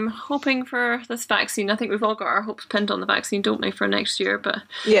 I'm hoping for this vaccine. I think we've all got our hopes pinned on the vaccine, don't we, for next year? But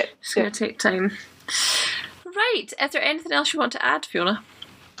it's going to take time. Right. Is there anything else you want to add, Fiona?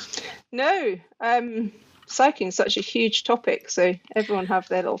 No. Cycling is such a huge topic, so everyone have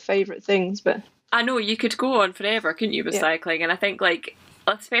their little favourite things. But I know you could go on forever, couldn't you, with cycling? And I think, like,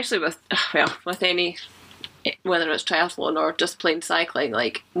 especially with any, whether it's triathlon or just plain cycling,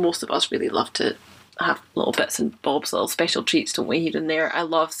 like, most of us really love to have little bits and bobs, little special treats, don't we, here and there. I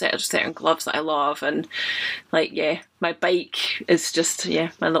love certain gloves that I love, and like, my bike is just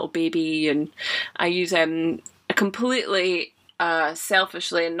my little baby, and I use completely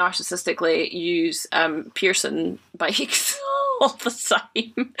selfishly and narcissistically use Pearson bikes all the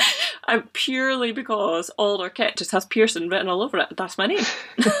time. Purely because all their kit just has Pearson written all over it. That's my name.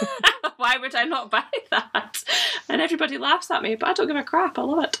 Why would I not buy that? And everybody laughs at me, but I don't give a crap. I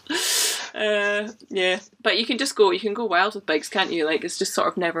love it. But you can go wild with bikes, can't you? Like, it's just sort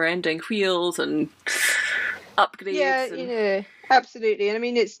of never ending wheels and upgrades. Yeah, absolutely. And I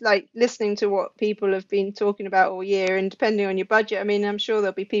mean, it's like listening to what people have been talking about all year, and depending on your budget, I mean, I'm sure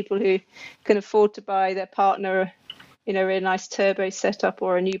there'll be people who can afford to buy their partner, a nice turbo setup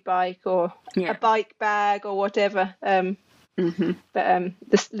or a new bike or a bike bag or whatever. But the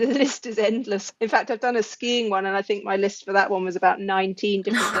list is endless. In fact, I've done a skiing one, and I think my list for that one was about 19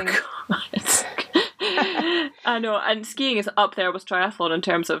 different things. I know, and skiing is up there with triathlon in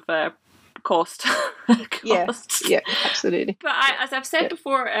terms of cost. Yeah, absolutely. But as I've said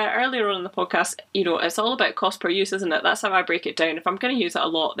before earlier on in the podcast, it's all about cost per use, isn't it? That's how I break it down. If I'm going to use it a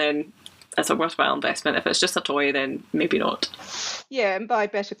lot, then it's a worthwhile investment. If it's just a toy, then maybe not. Yeah, and buy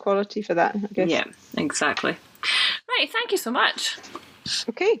better quality for that, I guess. Yeah, exactly. Right, thank you so much.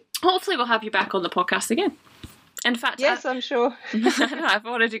 Okay. Hopefully we'll have you back on the podcast again. In fact, yes, I'm sure. I've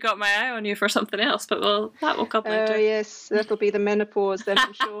already got my eye on you for something else, but that will come later. Yes, that'll be the menopause then,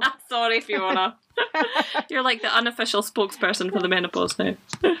 I'm sure. Sorry, Fiona. You're like the unofficial spokesperson for the menopause now.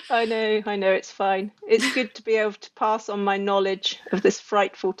 I know, it's fine. It's good to be able to pass on my knowledge of this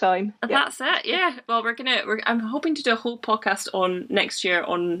frightful time. That's it, yeah. Well, I'm hoping to do a whole podcast on next year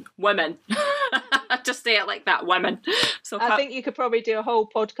on women. Just say it like that, women. So I think you could probably do a whole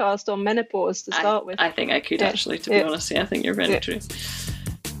podcast on menopause to start with. I think I could actually, to be honest. Yeah, I think you're very true.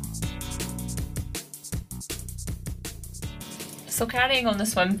 So carrying on the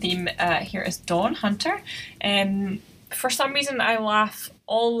swim theme, here is Dawn Hunter. For some reason, I laugh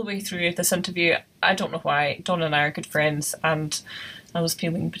all the way through this interview. I don't know why. Dawn and I are good friends, and I was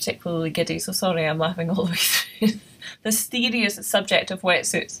feeling particularly giddy, so sorry I'm laughing all the way through the serious subject of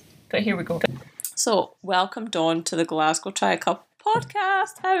wetsuits. But here we go. So, welcome, Dawn, to the Glasgow Tri Cup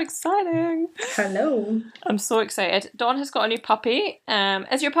podcast. How exciting! Hello. I'm so excited. Dawn has got a new puppy.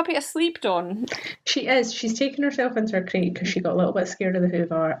 Is your puppy asleep, Dawn? She is. She's taken herself into her crate because she got a little bit scared of the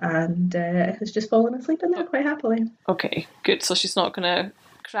Hoover and has just fallen asleep in there quite happily. Okay, good. So she's not going to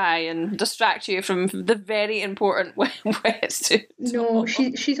cry and distract you from the very important wetsuit. No,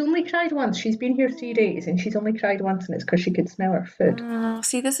 she's only cried once. She's been here 3 days and she's only cried once, and it's because she could smell her food.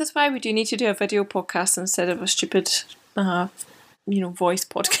 See, this is why we do need to do a video podcast instead of a stupid voice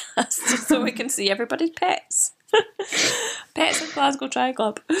podcast so we can see everybody's pets. Pets of Glasgow Tri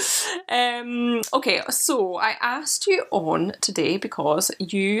Club. Okay, so I asked you on today because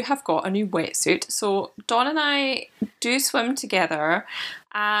you have got a new wetsuit. So Dawn and I do swim together,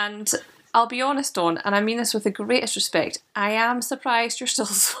 and I'll be honest, Dawn, and I mean this with the greatest respect, I am surprised you're still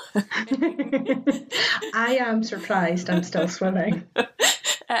swimming. I am surprised I'm still swimming.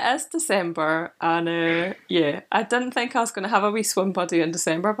 It is December, and yeah, I didn't think I was going to have a wee swim buddy in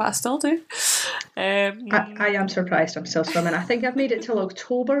December, but I still do. I am surprised I'm still swimming. I think I've made it till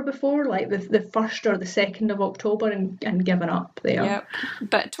October before, like the 1st or the 2nd of October, and given up there. Yep.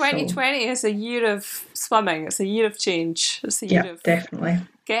 But 2020 is a year of swimming. It's a year of change. It's a year of definitely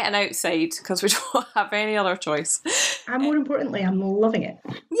getting outside because we don't have any other choice. And more importantly, I'm loving it.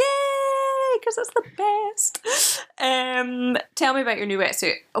 Yay! Because it's the best. Tell me about your new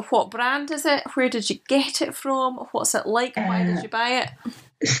wetsuit. What brand is it? Where did you get it from? What's it like? Why did you buy it?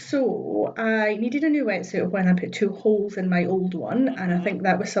 So I needed a new wetsuit when I put 2 holes in my old one, and I think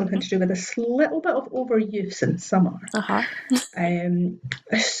that was something to do with a little bit of overuse in summer.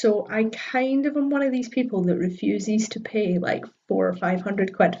 So I kind of am one of these people that refuses to pay like 400 or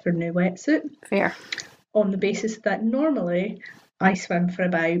 500 quid for a new wetsuit. Fair. On the basis that normally I swim for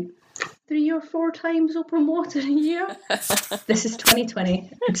about 3 or 4 times open water a year. This is 2020.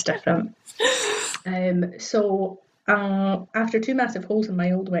 It's different. So after 2 massive holes in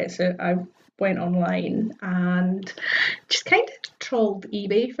my old wetsuit, I went online and just kind of trawled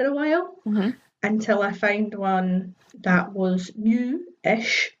eBay for a while until I found one that was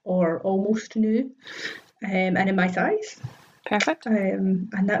new-ish or almost new, and in my size. Perfect. And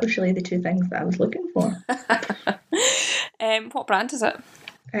that was really the 2 things that I was looking for. What brand is it?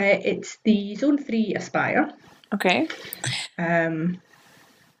 It's the Zone 3 Aspire. Okay. And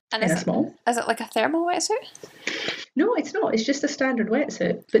is it like a thermal wetsuit? No, it's not. It's just a standard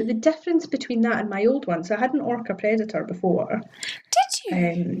wetsuit. But the difference between that and my old one, so I had an Orca Predator before. Did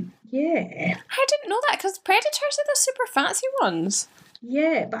you? Yeah. I didn't know that because Predators are the super fancy ones.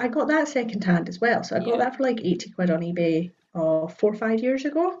 Yeah, but I got that second hand as well. So I got that for like 80 quid on eBay 4 or 5 years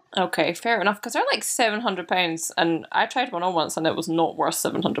ago. Okay, fair enough, because they're like £700, and I tried one on once and it was not worth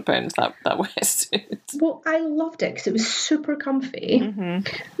 £700, that wetsuit. Well, I loved it because it was super comfy,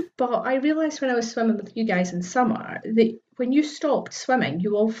 but I realised when I was swimming with you guys in summer that when you stopped swimming,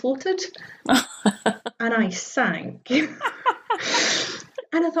 you all floated, and I sank. And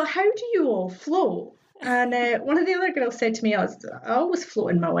I thought, how do you all float? And one of the other girls said to me, I always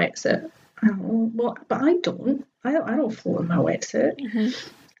float in my wetsuit. Well, but I don't. I don't float in my wetsuit.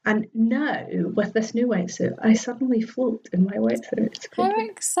 And now, with this new wetsuit, I suddenly float in my wetsuit. How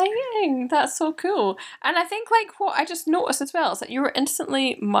exciting! That's so cool. And I think, like, what I just noticed as well is that you were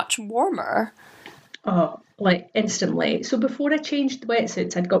instantly much warmer. Oh, like, instantly. So before I changed the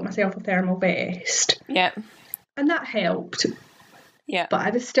wetsuits, I'd got myself a thermal vest. Yeah. And that helped. Yeah. But I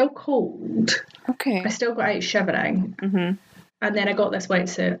was still cold. Okay. I still got out shivering. And then I got this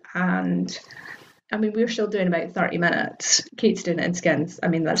wetsuit, and I mean, we're still doing about 30 minutes. Kate's doing it in skins. I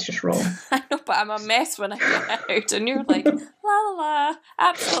mean, that's just wrong. I know, but I'm a mess when I get out, and you're like, la la la,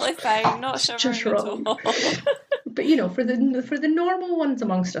 absolutely fine, not shivering at all. But you know, for the normal ones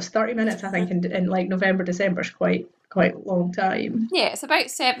amongst us, 30 minutes, I think, in like November, December is quite a long time. Yeah, it's about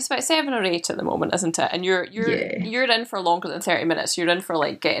 7 or 8 at the moment, isn't it? And you're in for longer than 30 minutes. You're in for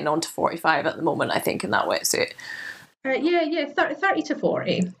like getting on to 45 at the moment, I think, in that wetsuit. 30 to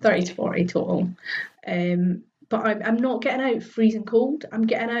 40 total. But I'm not getting out freezing cold. I'm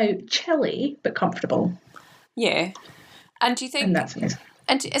getting out chilly but comfortable. Yeah. And do you think? And that's amazing.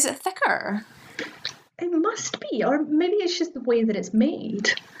 And is it thicker? It must be, or maybe it's just the way that it's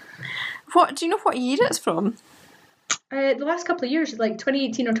made. What do you know? What year it's from? The last couple of years, like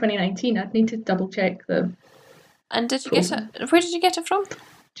 2018 or 2019. I'd need to double check the. And did you get it? Where did you get it from?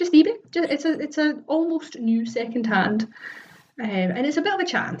 Just eBay. It's a almost new second hand, and it's a bit of a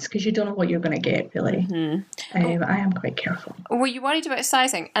chance because you don't know what you're going to get really. I am quite careful. Were you worried about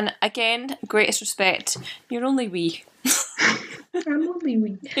sizing? And again, greatest respect, you're only wee. I'm only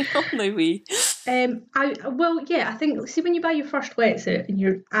wee. You're only wee. I think, see, when you buy your first wetsuit and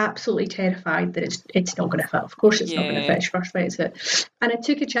you're absolutely terrified that it's not going to fit. Of course, it's not going to fit your first wetsuit. And I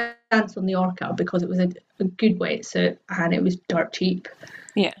took a chance on the Orca because it was a good wetsuit and it was dirt cheap.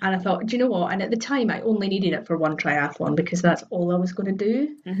 Yeah. And I thought, do you know what? And at the time, I only needed it for one triathlon because that's all I was going to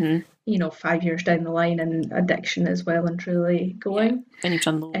do. You know, 5 years down the line, and addiction is well and truly going. Yeah. And you've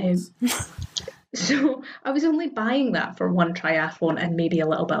done loads. So I was only buying that for one triathlon and maybe a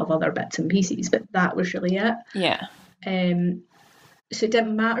little bit of other bits and pieces, but that was really it. Yeah. So it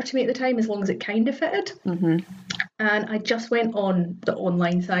didn't matter to me at the time as long as it kind of fitted. and I just went on the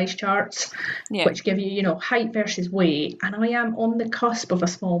online size charts, which give you, height versus weight, and I am on the cusp of a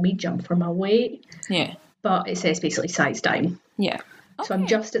small medium for my weight. Yeah. But it says basically size down. Yeah. Okay. So I'm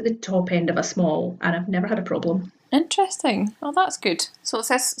just at the top end of a small, and I've never had a problem. Interesting. Oh, that's good. So it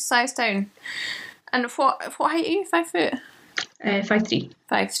says size down. And what height are you? 5 foot? 5'3".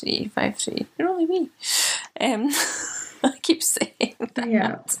 5'3". You're only me. I keep saying that.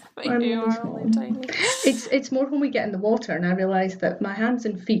 Yeah. But you are only tiny. It's more when we get in the water and I realise that my hands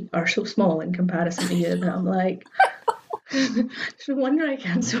and feet are so small in comparison to you that I'm like, it's no wonder I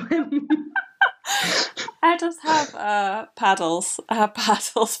can't swim. I just have paddles. I have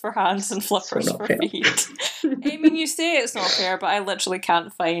paddles for hands and flippers for feet. I mean, you say it's not fair, but I literally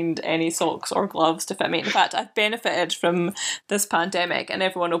can't find any socks or gloves to fit me. In fact, I've benefited from this pandemic and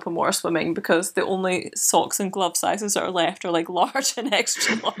everyone open water swimming because the only socks and glove sizes that are left are like large and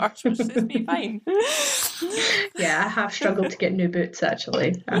extra large, which suits me fine. Yeah, I have struggled to get new boots,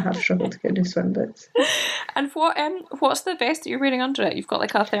 actually. I have struggled to get new swim boots. And what's the vest that you're wearing under it? You've got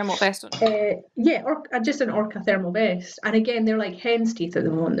like a thermal vest on. Yeah, just an Orca thermal vest. And again, they're like hen's teeth at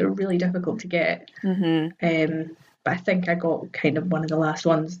the moment. They're really difficult to get. Mm-hmm. But I think I got kind of one of the last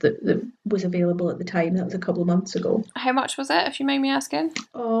ones that was available at the time. That was a couple of months ago. How much was it, if you mind me asking?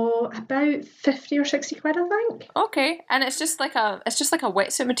 Oh, about 50 or 60 quid, I think. Okay, and it's just like a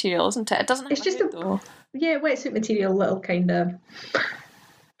wetsuit material, isn't it? It doesn't have a hood, though. Yeah, wetsuit material, little kind of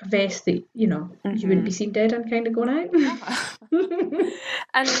vest that you wouldn't be seen dead and kind of going out.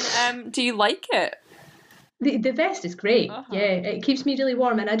 And do you like it? The vest is great. Yeah, it keeps me really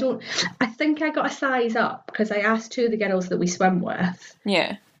warm, and I think I got a size up because I asked two of the girls that we swim with.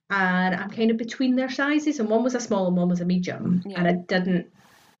 Yeah. And I'm kind of between their sizes, and one was a small and one was a medium, and I didn't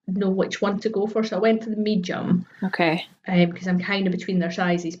know which one to go for, so I went for the medium. Okay. Because I'm kind of between their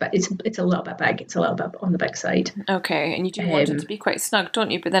sizes, but it's a little bit big. It's a little bit on the big side. Okay, and you do want it to be quite snug, don't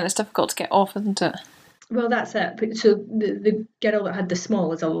you? But then it's difficult to get off, isn't it? Well, that's it. So the girl that had the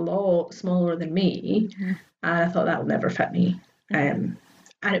small is a lot smaller than me, and I thought that will never fit me. And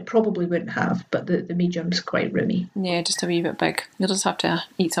it probably wouldn't have, but the medium's quite roomy. Yeah, just a wee bit big. You'll just have to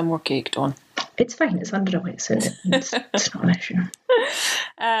eat some more cake, Dawn. It's fine. It's under a wetsuit. It's not an issue.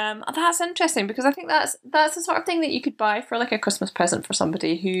 That's interesting because I think that's the sort of thing that you could buy for like a Christmas present for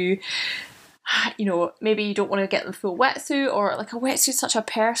somebody who, maybe you don't want to get the full wetsuit, or like a wetsuit's such a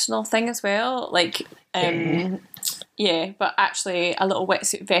personal thing as well. Like, but actually a little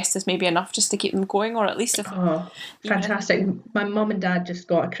wetsuit vest is maybe enough just to keep them going, or at least if... Oh, fantastic. My mum and dad just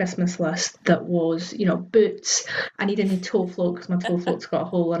got a Christmas list that was, boots. I need a new toe float because my toe float's got a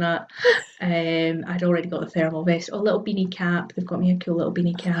hole in it. I'd already got the thermal vest. A little beanie cap. They've got me a cool little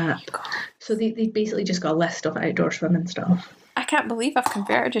beanie cap. So they basically just got a list of outdoor swimming stuff. I can't believe I've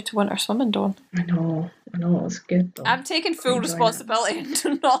converted you to winter swimming, Dawn. I know, it's good. Though. I'm taking full responsibility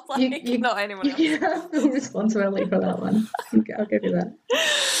and not anyone else. You have full responsibility for that one. I'll give you that.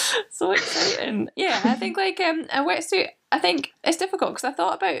 So exciting. Yeah, I think like a wetsuit, I think it's difficult because I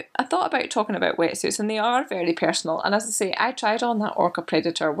thought about talking about wetsuits, and they are very personal. And as I say, I tried on that Orca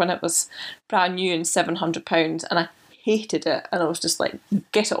Predator when it was brand new and £700, and I hated it, and I was just like,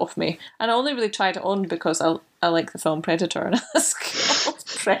 get it off me. And I only really tried it on because I like the film Predator, and it's called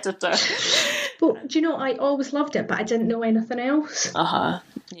Predator. Well, do you know, I always loved it, but I didn't know anything else. Yeah.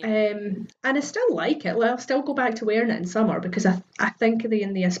 And I still like it. I'll still go back to wearing it in summer because I think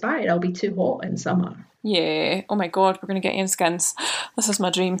in the Aspire I'll be too hot in summer. Yeah. Oh my God, we're going to get you in Skins. This is my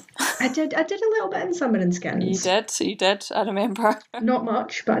dream. I did a little bit in summer in Skins. You did. I remember. Not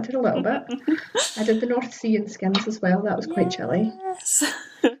much, but I did a little bit. I did the North Sea in Skins as well. That was quite chilly.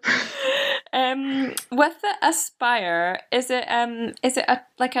 With the Aspire, is it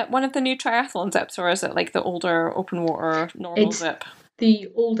one of the new triathlon zips, or is it like the older open water normal zip? The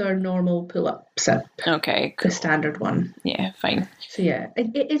older normal pull-up zip. Okay, cool. The standard one. Yeah, fine. So yeah,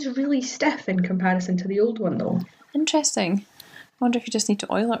 it is really stiff in comparison to the old one though. Interesting. I wonder if you just need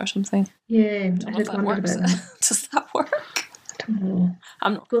to oil it or something. Yeah, I did wonder about that. Does that work? I don't know.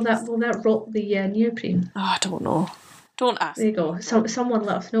 I'm not. Will that rot the neoprene? Oh, I don't know. Don't ask. There you go. Someone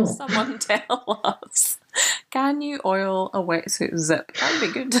let us know. Someone tell us. Can you oil a wetsuit zip? That'd be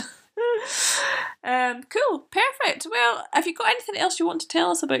good. Cool, perfect. Well, have you got anything else you want to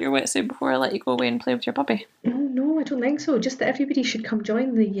tell us about your wetsuit before I let you go away and play with your puppy? No, I don't think so. Just that everybody should come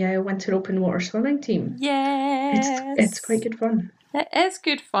join the Winter Open Water Swimming team. Yes. It's quite good fun. It is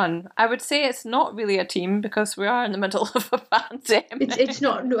good fun. I would say it's not really a team because we are in the middle of a pandemic. It's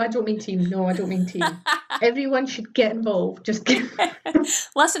not. No, I don't mean team. No, I don't mean team. Everyone should get involved. Just get.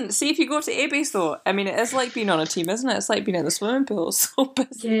 Listen, see if you go to A-Base though. I mean, it is like being on a team, isn't it? It's like being in the swimming pool. It's so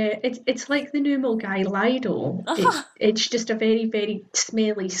busy. Yeah, it's like the new Mulgai Lido. It's just a very, very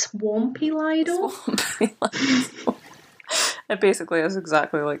smelly, swampy Lido. Swampy Lido. It basically is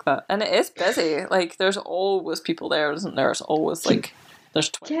exactly like that. And it is busy. Like, there's always people there, isn't there? It's always like, there's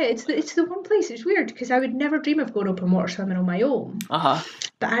 20. Yeah, it's the one place. It's weird because I would never dream of going open water swimming on my own. Uh-huh.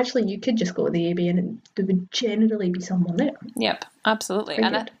 But actually, you could just go to the AB and there would generally be someone there. Yep, absolutely. Very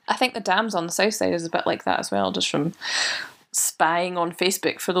And I think the dams on the south side is a bit like that as well, just from spying on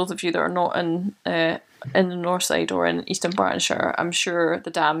Facebook. For those of you that are not in the north side or in Eastern Bartonshire, I'm sure the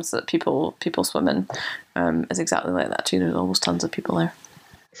dams that people swim in is exactly like that too. There's always tons of people there.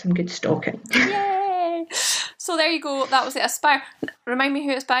 Some good stalking. Yay! So there you go. That was it. Aspire. Remind me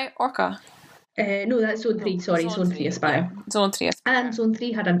who it's by. Orca. No, that's Zone 3. Sorry, Zone 3 Aspire. Yeah. Zone 3 Aspire. And Zone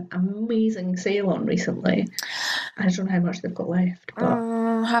 3 had an amazing sale on recently. I don't know how much they've got left,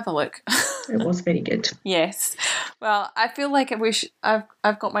 but have a look. It was very good. Yes. Well, I feel like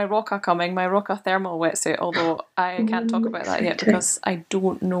I've got my Roca coming, my Roca thermal wetsuit, although I can't talk about that yet because I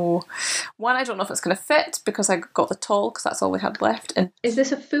don't know. One, I don't know if it's going to fit because I got the tall because that's all we had left. And is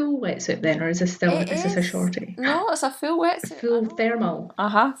this a full wetsuit then, or is this still is this a shorty? No, it's a full wetsuit. Full thermal.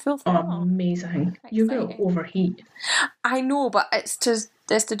 Full thermal. Oh, amazing. You're going to overheat. I know, but it's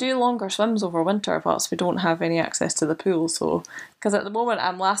to do longer swims over winter whilst we don't have any access to the pool. So, because at the moment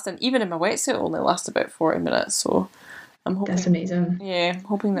I'm lasting, even in my wetsuit, only lasts about 40 minutes. So, I'm hoping that's amazing. Yeah, I'm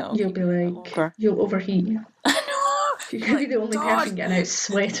hoping that you'll be like you'll overheat. I know. You're like, the only person getting out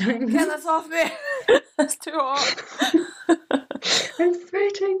sweating. Get this off me! It's too hot. I'm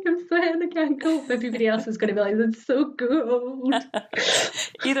sweating, I can't go. Everybody else is going to be like, that's so cold.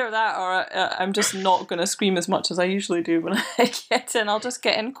 Either that or I'm just not going to scream as much as I usually do when I get in. I'll just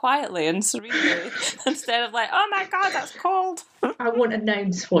get in quietly and serenely instead of like, oh my god, that's cold. I won't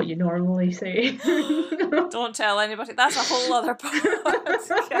announce what you normally say. Don't tell anybody. That's a whole other podcast.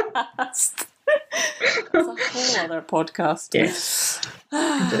 That's a whole other podcast. Yes,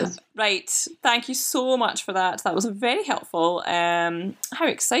 it is. Right, thank you so much for that. That was very helpful. How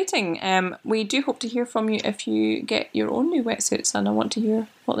exciting. We do hope to hear from you if you get your own new wetsuits, and I want to hear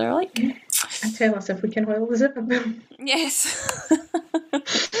what they're like. And tell us if we can oil the zip of them. Yes.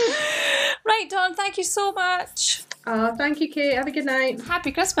 Right, Dawn, thank you so much. Thank you, Kate. Have a good night.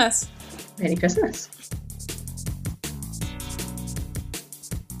 Happy Christmas. Merry Christmas.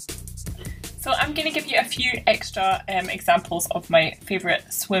 So I'm going to give you a few extra examples of my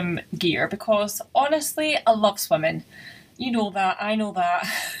favourite swim gear because honestly, I love swimming. You know that, I know that.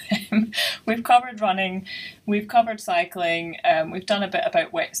 We've covered running, we've covered cycling, we've done a bit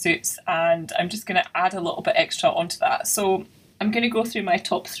about wetsuits, and I'm just going to add a little bit extra onto that. So I'm going to go through my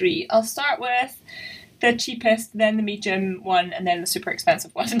top 3. I'll start with the cheapest, then the medium one, and then the super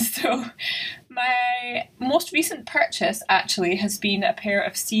expensive one. So my most recent purchase actually has been a pair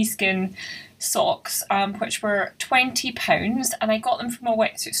of Seaskin socks, which were £20, and I got them from a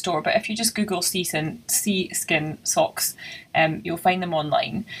wetsuit store, but if you just Google Seaskin socks, you'll find them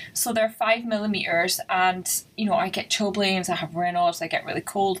online. So they're 5mm, and you know, I get chilblains, I have Raynaud's, I get really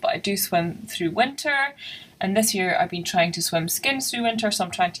cold, but I do swim through winter. And this year I've been trying to swim skins through winter, so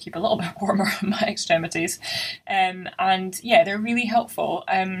I'm trying to keep a little bit warmer on my extremities. And yeah, they're really helpful.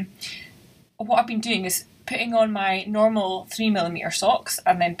 What I've been doing is putting on my normal 3mm socks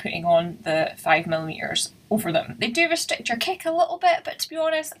and then putting on the 5mm over them. They do restrict your kick a little bit, but to be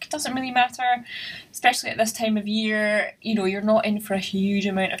honest, it doesn't really matter, especially at this time of year. You know, you're not in for a huge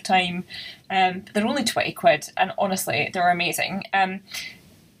amount of time. They're only £20, and honestly, they're amazing.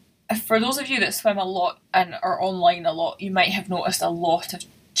 For those of you that swim a lot and are online a lot, you might have noticed a lot of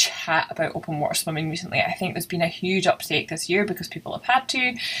chat about open water swimming recently. I think there's been a huge uptake this year because people have had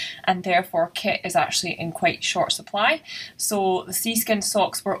to, and therefore kit is actually in quite short supply. So the Seaskin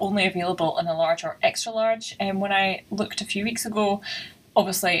socks were only available in a large or extra large, and when I looked a few weeks ago,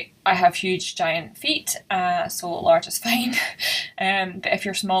 obviously I have huge giant feet, so large is fine. But if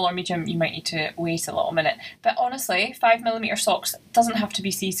you're small or medium, you might need to wait a little minute. But honestly, 5mm socks doesn't have to be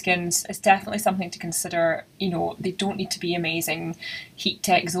Seaskins. It's definitely something to consider. You know, they don't need to be amazing Heat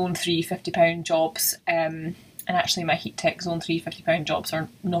Tech Zone 3 £50 jobs. And actually my Heat Tech Zone 3 £50 jobs are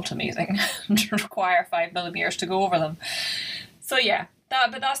not amazing and require 5mm to go over them. So yeah,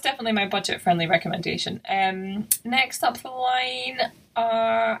 but that's definitely my budget-friendly recommendation. Next up the line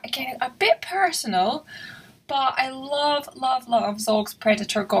are, again, a bit personal, But I love Zogs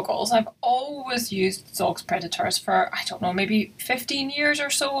Predator goggles. I've always used Zogs Predators for, I don't know, maybe 15 years or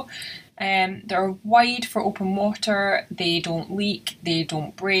so. They're wide for open water, they don't leak, they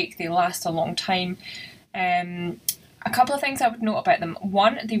don't break, they last a long time. A couple of things I would note about them.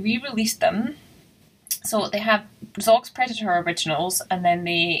 One, they re-released them. So they have Zogs Predator originals, and then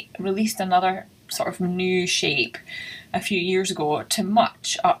they released another sort of new shape a few years ago to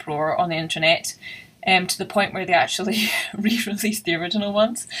much uproar on the internet, to the point where they actually re-released the original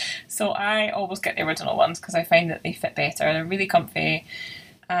ones. So I always get the original ones because I find that they fit better. They're really comfy.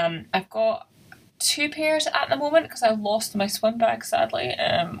 I've got 2 pairs at the moment because I lost my swim bag, sadly,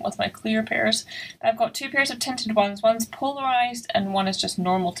 with my clear pairs. I've got 2 pairs of tinted ones. One's polarised and one is just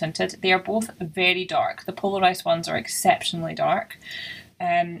normal tinted. They are both very dark. The polarised ones are exceptionally dark,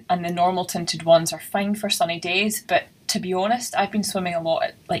 and the normal tinted ones are fine for sunny days, but to be honest, I've been swimming a lot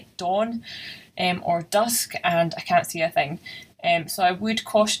at like dawn or dusk and I can't see a thing. So I would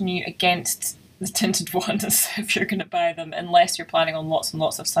caution you against the tinted ones if you're going to buy them, unless you're planning on lots and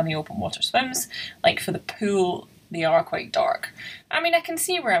lots of sunny open water swims. Like for the pool, they are quite dark. I mean, I can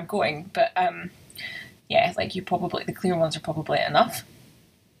see where I'm going, but yeah, like the clear ones are probably enough.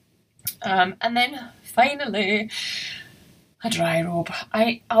 And then finally, a dry robe.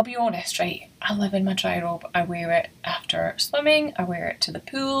 I'll be honest, right? I live in my dry robe. I wear it after swimming, I wear it to the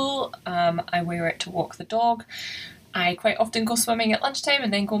pool, I wear it to walk the dog. I quite often go swimming at lunchtime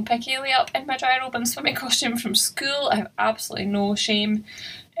and then go and pick Ailey up in my dry robe and swimming costume from school. I have absolutely no shame.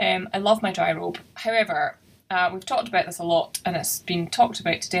 I love my dry robe. However, we've talked about this a lot and it's been talked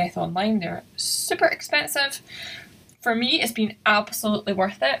about to death online. They're super expensive. For me, it's been absolutely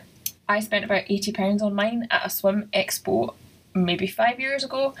worth it. I spent about £80 on mine at a swim expo maybe 5 years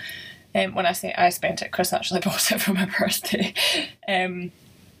ago. When I say I spent it, Chris actually bought it for my birthday.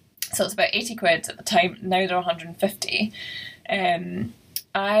 So it's about 80 quid at the time. Now they're 150.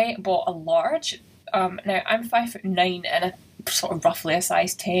 I bought a large. Now I'm 5'9" and a sort of roughly a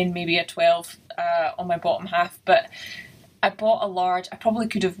size 10, maybe a 12 on my bottom half. But I bought a large. I probably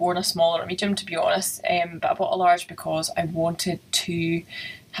could have worn a smaller or medium, to be honest. But I bought a large because I wanted to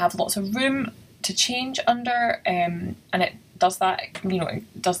have lots of room to change under, and it does that,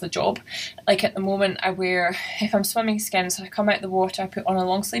 it does the job. Like at the moment I wear, if I'm swimming skin, so I come out the water, I put on a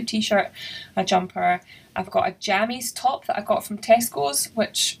long sleeve t-shirt, a jumper, I've got a jammies top that I got from Tesco's,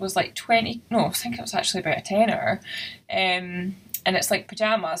 which was like I think it was actually about a tenner, and it's like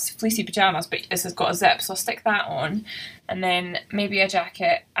pyjamas, fleecy pyjamas, but this has got a zip, so I'll stick that on, and then maybe a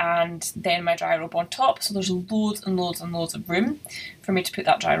jacket, and then my dry robe on top, so there's loads and loads and loads of room for me to put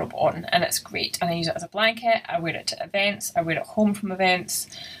that dry robe on, and it's great. And I use it as a blanket, I wear it to events, I wear it home from events,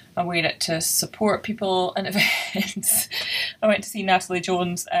 I wear it to support people in events. I went to see Natalie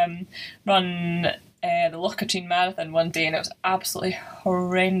Jones run the Lochatrine Marathon one day, and it was absolutely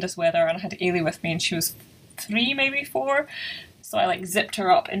horrendous weather, and I had Ailey with me, and she was 3, maybe 4, so I like zipped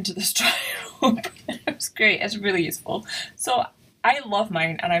her up into this dry robe. It was great, it's really useful. So I love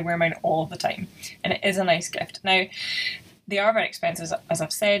mine and I wear mine all the time, and it is a nice gift. Now, they are very expensive, as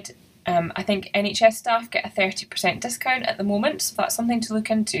I've said. I think NHS staff get a 30% discount at the moment, so that's something to look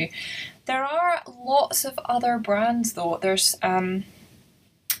into. There are lots of other brands though. There's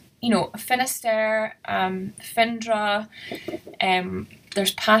Finisterre, Findra,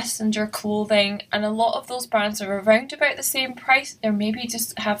 there's Passenger Clothing, and a lot of those brands are around about the same price. They maybe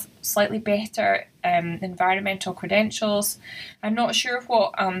just have slightly better environmental credentials. I'm not sure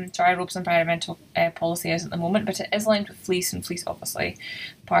what dry robe's environmental policy is at the moment, but it is lined with fleece, and fleece, obviously,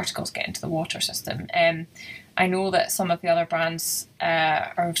 particles get into the water system. I know that some of the other brands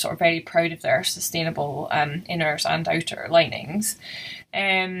are sort of very proud of their sustainable inners and outer linings.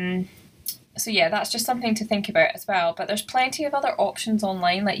 So yeah, that's just something to think about as well. But there's plenty of other options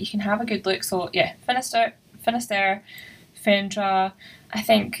online, like you can have a good look. So yeah, Finisterre, Findra, I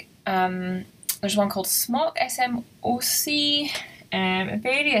think there's one called Smock, SMOC,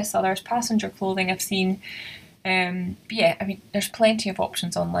 various others, Passenger Clothing I've seen. But yeah, I mean, there's plenty of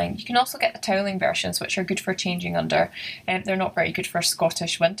options online. You can also get the toweling versions, which are good for changing under. They're not very good for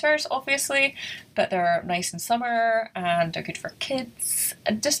Scottish winters, obviously, but they're nice in summer and they're good for kids.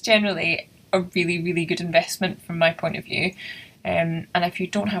 And just generally a really, really good investment from my point of view. And if you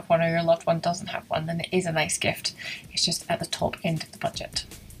don't have one or your loved one doesn't have one, then it is a nice gift. It's just at the top end of the budget.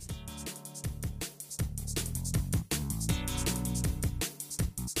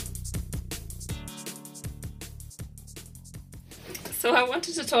 So I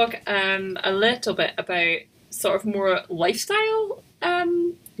wanted to talk a little bit about sort of more lifestyle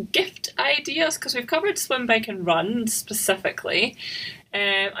gift ideas, because we've covered swim, bike and run specifically.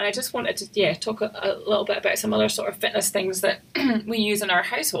 And I just wanted to talk a little bit about some other sort of fitness things that we use in our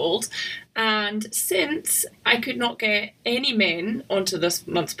household. And since I could not get any men onto this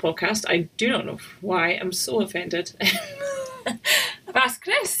month's podcast, I do not know why, I'm so offended. I've asked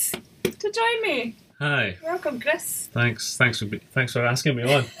Chris to join me. Hi. Welcome, Chris. Thanks for asking me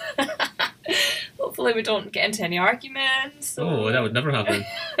on. Hopefully we don't get into any arguments. Oh, that would never happen.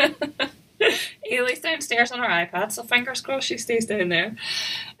 Ailey's downstairs on her iPad, so fingers crossed she stays down there.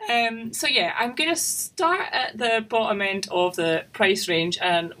 I'm going to start at the bottom end of the price range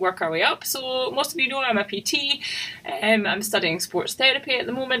and work our way up. So most of you know I'm a PT. I'm studying sports therapy at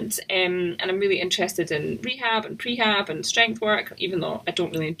the moment, and I'm really interested in rehab and prehab and strength work, even though I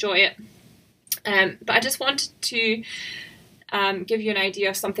don't really enjoy it. But I just wanted to give you an idea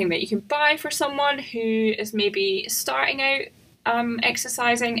of something that you can buy for someone who is maybe starting out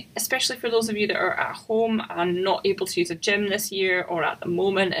exercising, especially for those of you that are at home and not able to use a gym this year or at the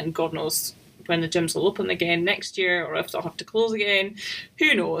moment, and God knows when the gyms will open again next year or if they'll have to close again,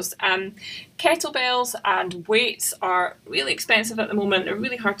 who knows. Kettlebells and weights are really expensive at the moment. They're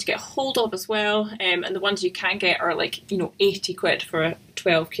really hard to get hold of as well, and the ones you can get are like 80 quid for a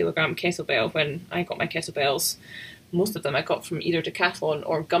 12 kilogram kettlebell. When I got my kettlebells, most of them I got from either Decathlon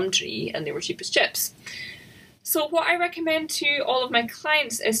or Gumtree, and they were cheap as chips. So what I recommend to all of my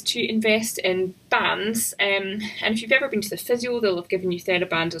clients is to invest in bands, and if you've ever been to the physio, they'll have given you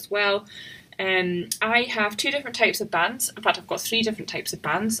TheraBand as well. I have 2 different types of bands. In fact, I've got 3 different types of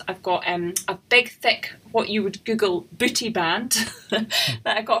bands. I've got a big, thick, what you would Google booty band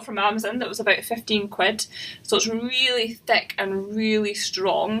that I got from Amazon that was about 15 quid. So it's really thick and really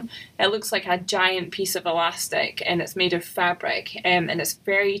strong. It looks like a giant piece of elastic, and it's made of fabric, and it's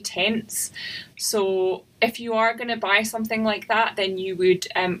very tense. So if you are going to buy something like that, then you would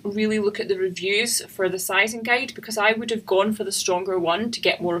really look at the reviews for the sizing guide, because I would have gone for the stronger one to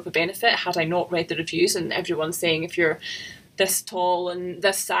get more of a benefit had I not read the reviews, and everyone's saying if you're this tall and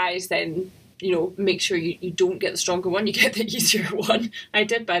this size, then make sure you don't get the stronger one, you get the easier one. I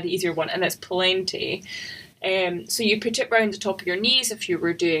did buy the easier one, and it's plenty. So you put it around the top of your knees if you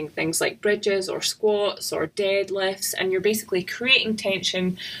were doing things like bridges or squats or deadlifts, and you're basically creating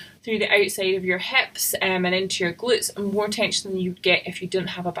tension through the outside of your hips and into your glutes, and more tension than you'd get if you didn't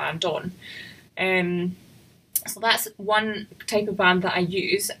have a band on. So that's one type of band that I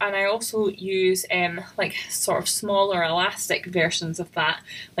use, and I also use like sort of smaller elastic versions of that,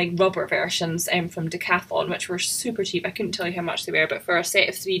 like rubber versions from Decathlon, which were super cheap. I couldn't tell you how much they were, but for a set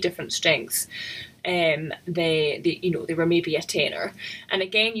of 3 different strengths, they were maybe a tenner. And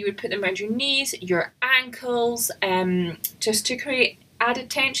again, you would put them around your knees, your ankles, just to create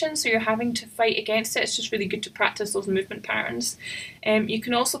added tension, so you're having to fight against it. It's just really good to practice those movement patterns. You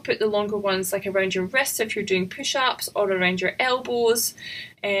can also put the longer ones like around your wrists if you're doing push-ups, or around your elbows,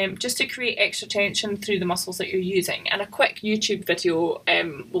 just to create extra tension through the muscles that you're using. And a quick YouTube video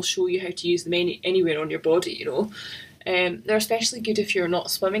will show you how to use them anywhere on your body. They're especially good if you're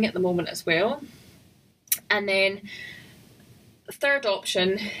not swimming at the moment as well. And then the third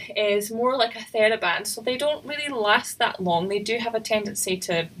option is more like a TheraBand. So they don't really last that long. They do have a tendency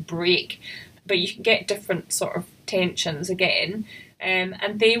to break, but you can get different sort of tensions again.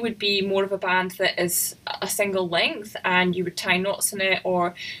 And they would be more of a band that is a single length, and you would tie knots in it,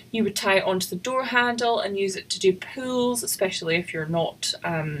 or you would tie it onto the door handle and use it to do pulls, especially if you're not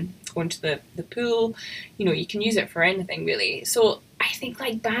going to the pool. You can use it for anything really. So I think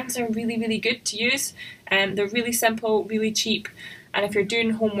like bands are really, really good to use. They're really simple, really cheap, and if you're doing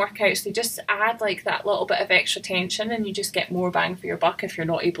home workouts, they just add like that little bit of extra tension, and you just get more bang for your buck if you're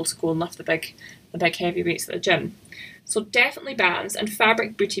not able to go and lift the big heavy weights at the gym. So definitely bands, and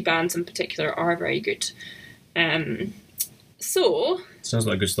fabric booty bands in particular are very good. So sounds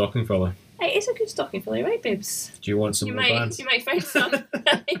like a good stocking filler. It is a good stocking filler, right, babes? Do you want some more bands? You might find some.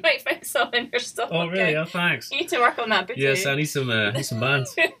 You might find some in your stock. Oh, really? Oh, thanks. You need to work on that booty. Yes, I need some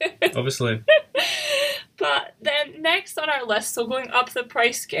bands, obviously. But then next on our list, so going up the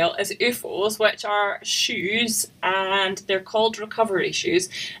price scale, is OOFOS, which are shoes, and they're called recovery shoes.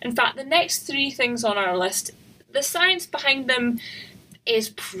 In fact, the next 3 things on our list, the science behind them is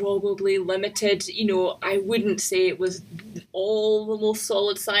probably limited. I wouldn't say it was all the most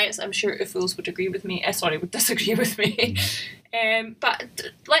solid science. I'm sure OOFOS would disagree with me.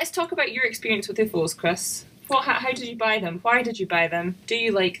 But let's talk about your experience with OOFOS, Chris. How did you buy them? Why did you buy them? Do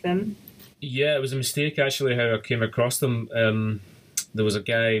you like them? Yeah, it was a mistake actually how I came across them. there was a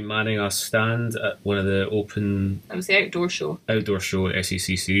guy manning a stand at one of the open That was the outdoor show. outdoor show at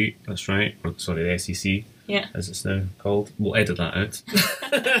SECC. That's right. Or, sorry, the SEC, Yeah. as it's now called. We'll edit that out.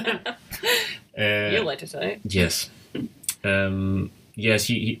 You'll let it out. Yes. Yes,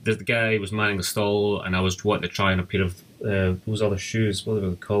 the guy was manning the stall, and I was wanting to try on a pair of those other shoes. What were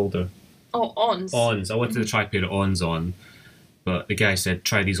they called? Oh, ons. Ons. I wanted to try a pair of Ons on, but the guy said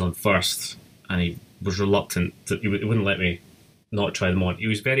try these on first, and he was reluctant. He wouldn't let me not try them on. He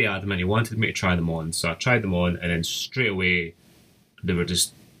was very adamant. He wanted me to try them on, so I tried them on, and then straight away they were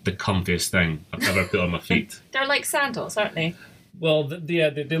just the comfiest thing I've ever put on my feet. They're like sandals, aren't they? Well,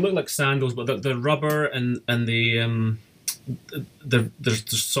 they look like sandals, but they're rubber and they're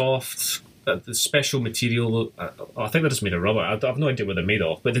soft. The special material. I think they're just made of rubber. I have no idea what they're made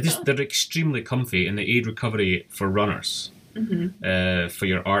of, but they're extremely comfy and they aid recovery for runners, for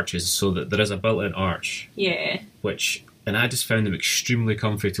your arches, so that there is a built-in arch. Yeah. And I just found them extremely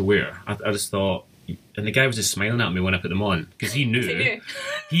comfy to wear. I just thought, and the guy was just smiling at me when I put them on because he knew.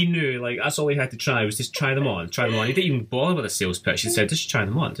 He knew, like, that's all he had to try was just try them on. He didn't even bother with a sales pitch. He said, just try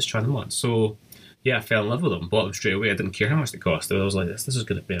them on. So, yeah, I fell in love with them, bought them straight away. I didn't care how much they cost. I was like, this is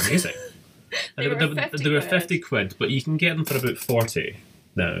going to be amazing. They were 50 quid, but you can get them for about 40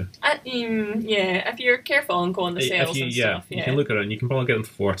 now. Yeah, if you're careful and go on the sales and stuff. You can look around, you can probably get them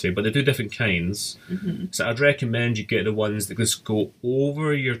for 40, but they do different kinds. So I'd recommend you get the ones that just go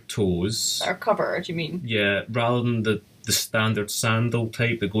over your toes. That are covered, you mean? Yeah, rather than the standard sandal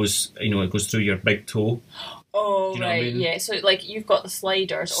type that goes, it goes through your big toe. Oh, you know right, what I mean? Yeah. So, like, you've got the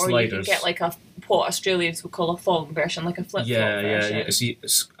sliders, or you can get, like, what Australians would call a thong version, like a flip-flop version. Yeah. See,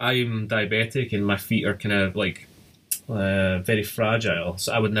 I'm diabetic and my feet are kind of, like, very fragile,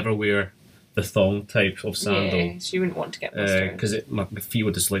 so I would never wear the thong type of sandal. Yeah, so you wouldn't want to get blistered. Because my feet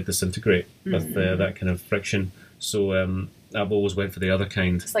would just, like, disintegrate with that kind of friction. So, I've always went for the other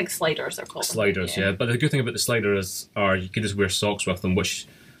kind. It's like sliders, they're called. Sliders, yeah. But the good thing about the sliders are you can just wear socks with them, which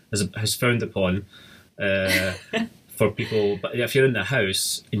has found upon for people. But if you're in the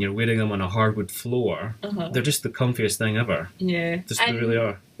house and you're wearing them on a hardwood floor, they're just the comfiest thing ever. Yeah. They really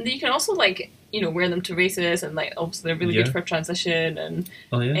are. You can also, like, wear them to races, and, like, obviously they're really good for transition and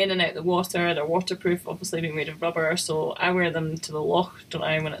in and out the water. They're waterproof, obviously being made of rubber. So I wear them to the loch, don't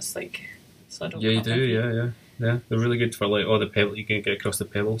I, when it's like... So I don't you do, yeah. They're really good for, like, all the pebbles you can get across the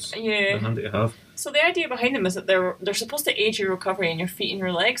pebbles. Yeah. They're handy to have. So the idea behind them is that they're supposed to aid your recovery in your feet and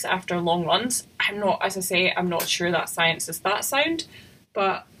your legs after long runs. I'm not sure that science is that sound,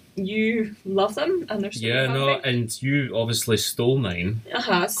 but you love them and they're super comfy. And you obviously stole mine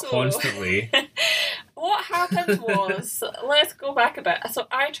constantly. What happened was, let's go back a bit. So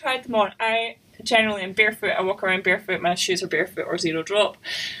I tried them on. I generally am barefoot. I walk around barefoot. My shoes are barefoot or zero drop.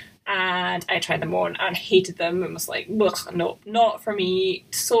 And I tried them on and hated them and was like, no, not for me.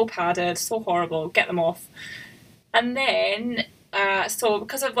 So padded, so horrible. Get them off. And then, so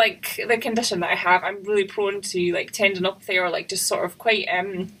because of, like, the condition that I have, I'm really prone to, like, tendinopathy, or, like, just sort of quite,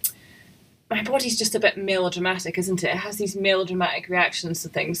 my body's just a bit melodramatic, isn't it? It has these melodramatic reactions to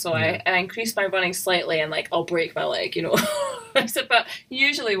things. So I increase my running slightly and, like, I'll break my leg, But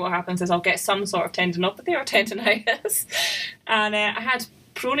usually what happens is I'll get some sort of tendinopathy or tendinitis. And I had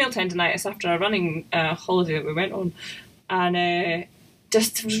peroneal tendinitis after a running holiday that we went on, and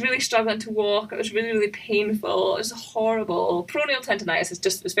just was really struggling to walk. It was really, really painful. It was horrible. Peroneal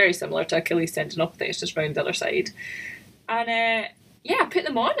tendinitis is very similar to Achilles tendinopathy. It's just round the other side. And I put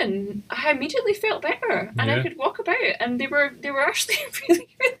them on and I immediately felt better, and I could walk about, and they were actually really,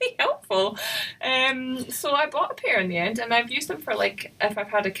 really helpful. So I bought a pair in the end, and I've used them for, like, if I've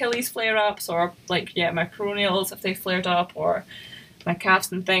had Achilles flare-ups, or, like, my peroneals if they flared up, or my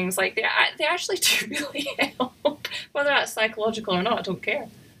calves and things. Like, they actually do really help. Whether that's psychological or not, I don't care.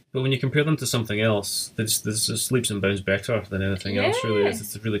 But when you compare them to something else, this just leaps and bounds better than anything else, really.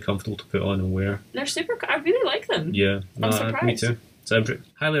 It's really comfortable to put on and wear. They're super... I really like them. Yeah. I'm surprised. Me too. So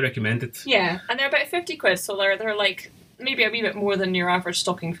highly recommended. Yeah, and they're about 50 quid, so they're like maybe a wee bit more than your average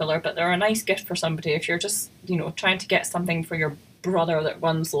stocking filler, but they're a nice gift for somebody if you're just, trying to get something for your brother that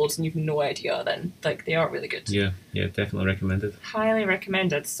runs loads and you've no idea, then, like, they are really good. Yeah, definitely recommended. Highly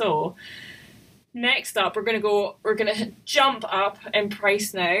recommended. So next up, we're gonna jump up in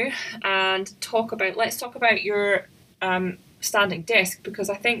price now and let's talk about your standing desk, because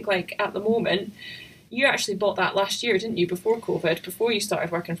I think, like, at the moment you actually bought that last year, didn't you, before COVID, before you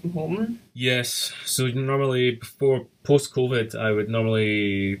started working from home? Yes. So normally post-COVID, I would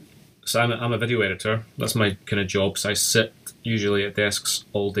normally... So I'm a video editor. That's my kind of job. So I sit usually at desks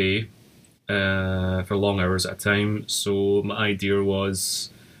all day for long hours at a time. So my idea was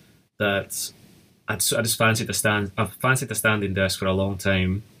that I just fancied the stand. I've fancied the standing desk for a long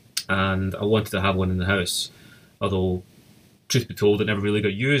time, and I wanted to have one in the house. Although, truth be told, it never really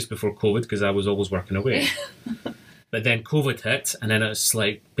got used before COVID because I was always working away. But then COVID hit, and then it's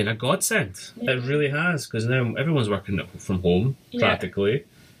like been a godsend. Yeah. It really has, because now everyone's working from home practically,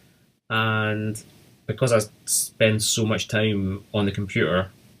 and because I spend so much time on the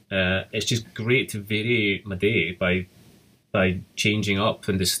computer, it's just great to vary my day by changing up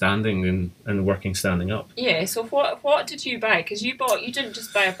into standing and working standing up. Yeah. So what did you buy? Because you didn't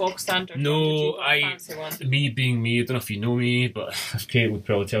just buy a box standard. No, a fancy one? Me being me, I don't know if you know me, but Kate would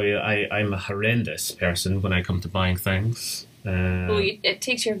probably tell you I'm a horrendous person when I come to buying things. It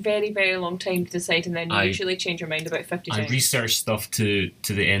takes you a very, very long time to decide, and then you usually change your mind about 50 times. I research stuff to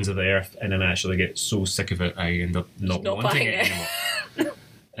the ends of the earth, and then I actually get so sick of it, I end up not wanting it anymore.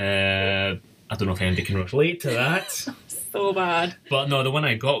 I don't know if anybody can relate to that. So bad. But no, the one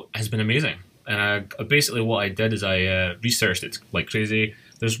I got has been amazing. And basically what I did is I researched it like crazy.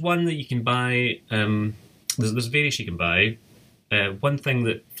 There's one that you can buy, there's various you can buy. One thing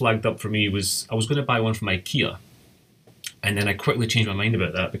that flagged up for me was I was going to buy one from IKEA. And then I quickly changed my mind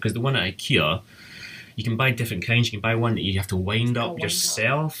about that, because the one at IKEA, you can buy different kinds. You can buy one that you have to wind up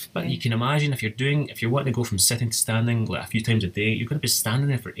yourself. But you can imagine if you're wanting to go from sitting to standing like a few times a day, you're going to be standing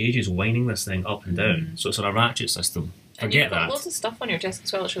there for ages winding this thing up and down. So it's on a ratchet system. Forget that. You've got loads of stuff on your desk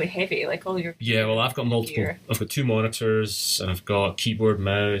as well. It's really heavy, like all your... Yeah, well, I've got multiple. Gear. I've got 2 monitors, and I've got keyboard,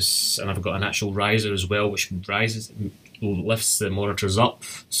 mouse, and I've got an actual riser as well, which lifts the monitors up,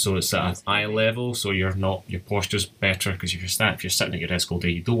 so it's at eye level, so your posture's better, because if you're sitting at your desk all day,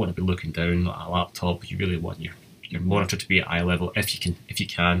 you don't want to be looking down at a laptop. You really want your monitor to be at eye level if you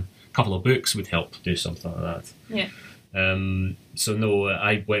can. A couple of books would help do something like that. Yeah. So no,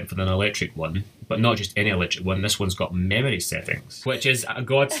 I went for an electric one, but not just any electric one. This one's got memory settings, which is a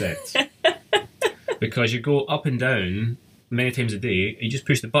godsend. Because you go up and down many times a day, you just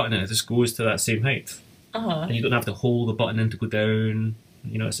push the button and it just goes to that same height. And you don't have to hold the button in to go down.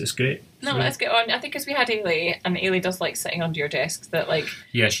 You know, it's great. No, let's get on. I think because we had Ailey, and Ailey does like sitting under your desk, that like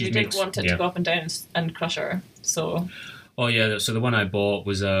we didn't want it to go up and down and crush her. So. Oh yeah, so the one I bought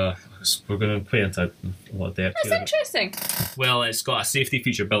was we're going to play into a lot of depth. That's interesting. Well, it's got a safety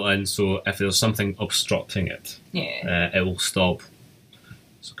feature built in, so if there's something obstructing it, it will stop.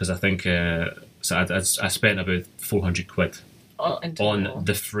 Because I think I spent about 400 quid on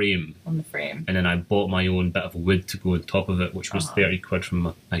the frame. On the frame. And then I bought my own bit of wood to go on top of it, which was 30 quid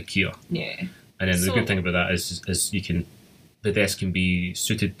from IKEA. Yeah. And then the good thing about that is the desk can be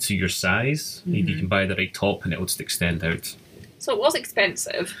suited to your size. You can buy the right top and it will just extend out. So it was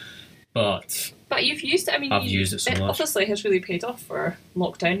expensive. But you've used it. I mean, I've used it so much. Obviously has really paid off for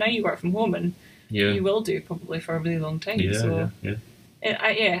lockdown. Now you work from home, and you will do probably for a really long time.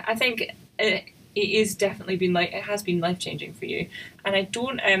 I think it is definitely been it has been life changing for you. And I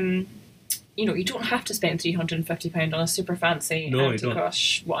don't you don't have to spend £350 on a super fancy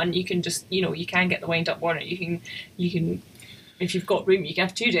anti-crush one. You can just you can get the wind up one. You can if you've got room, you can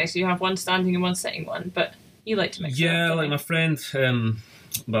have 2 desks. You have one standing and one sitting one. But you like to mix it up. Yeah, like my friend. He's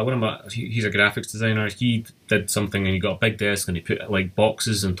a graphics designer. He did something and he got a big desk and he put like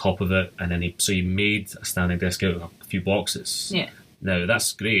boxes on top of it, and then he made a standing desk out of a few boxes. Yeah. Now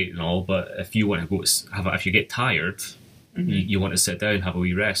that's great and all, but if you want to go if you get tired, you want to sit down, have a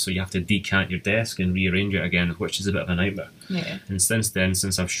wee rest, so you have to decant your desk and rearrange it again, which is a bit of a nightmare. Yeah. And since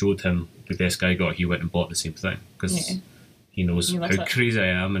I've showed him the desk I got, he went and bought the same thing, because he knows how crazy I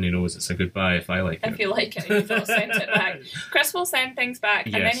am, and he knows it's a good buy if I like it. If you like it, you'll send it back. Chris will send things back,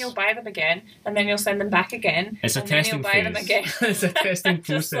 and then you'll buy them again, and then you'll send them back again. It's a testing phase. Then you'll buy them again. It's a testing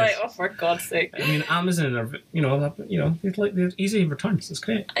process. Just like, oh, for God's sake! I mean, Amazon are, they're easy returns. It's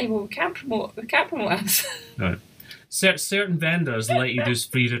great. We can't promote Amazon. Right. Certain vendors let you do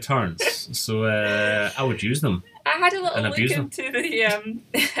free returns, so I would use them. I had a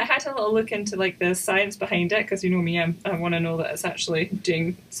little look into like the science behind it, because you know me, I want to know that it's actually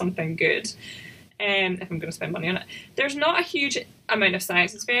doing something good. If I'm going to spend money on it, there's not a huge amount of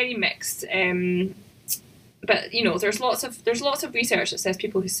science. It's very mixed. But there's lots of research that says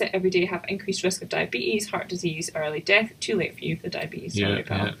people who sit every day have increased risk of diabetes, heart disease, early death. Too late for you, the diabetes. Sorry,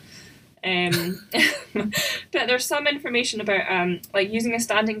 pal. Yeah. But there's some information about like using a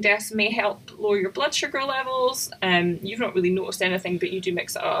standing desk may help lower your blood sugar levels. You've not really noticed anything, but you do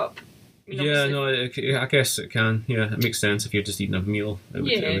mix it up. I guess it can. Yeah, it makes sense if you're just eating a meal. It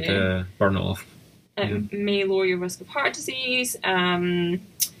would burn it off. May lower your risk of heart disease.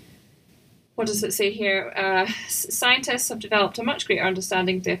 What what does it say here? Scientists have developed a much greater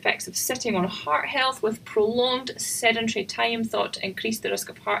understanding of the effects of sitting on heart health, with prolonged sedentary time thought to increase the risk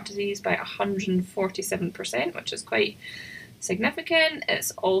of heart disease by 147%, which is quite significant. It's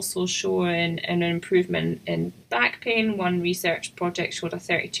also showing an improvement in back pain. One research project showed a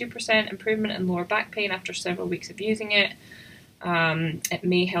 32% improvement in lower back pain after several weeks of using it. It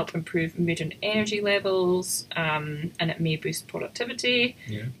may help improve mood and energy levels, and it may boost productivity.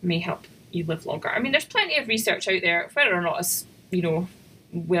 May help you live longer. I mean, there's plenty of research out there. Whether or not it's,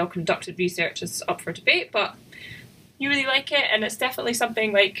 well conducted research is up for debate, but you really like it, and it's definitely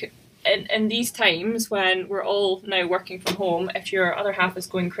something like in these times when we're all now working from home, if your other half is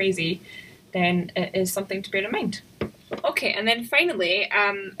going crazy, then it is something to bear in mind. Okay, and then finally,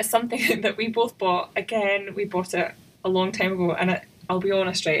 something that we both bought. Again, we bought it a long time ago, and I'll be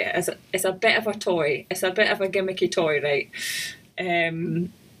honest, right, it's a bit of a toy. It's a bit of a gimmicky toy, right?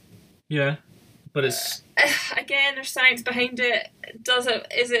 Yeah, but it's... Again, there's science behind it.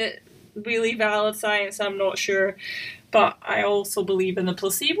 Is it really valid science? I'm not sure. But I also believe in the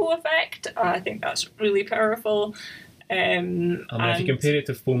placebo effect. I think that's really powerful. If you compare it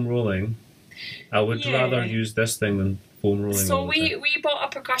to foam rolling, I would rather use this thing than foam rolling. So we bought a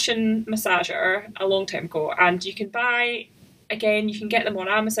percussion massager a long time ago, and you can buy, again, you can get them on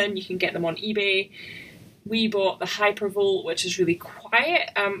Amazon, you can get them on eBay. We bought the Hypervolt, which is really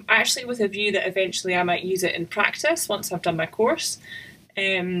quiet, actually with a view that eventually I might use it in practice once I've done my course.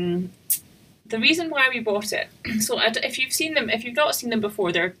 The reason why we bought it, so if you've not seen them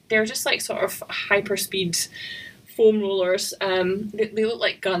before, they're just like sort of hyper-speed foam rollers. They look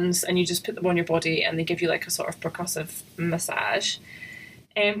like guns, and you just put them on your body and they give you like a sort of percussive massage.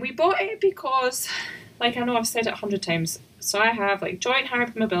 We bought it because, like, I know I've said it 100 times, so I have like joint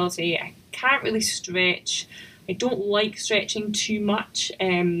hypermobility. I can't really stretch. I don't like stretching too much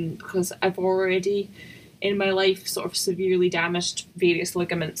because I've already in my life sort of severely damaged various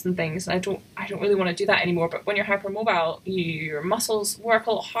ligaments and things, and I don't really want to do that anymore. But when you're hypermobile, your muscles work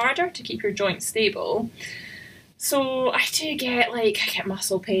a lot harder to keep your joints stable. So I get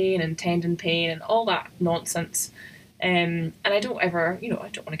muscle pain and tendon pain and all that nonsense. And I don't want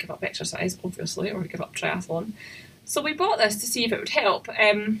to give up exercise, obviously, or give up triathlon. So we bought this to see if it would help.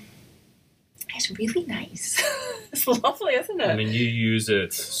 It's really nice. It's lovely, isn't it? I mean, you use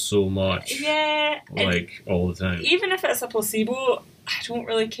it so much. Yeah. Like, all the time. Even if it's a placebo, I don't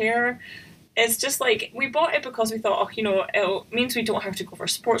really care. It's just like, we bought it because we thought, it means we don't have to go for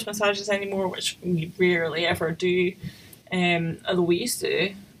sports massages anymore, which we rarely ever do. Although we used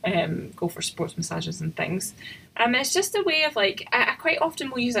to go for sports massages and things. It's just a way of like, I quite often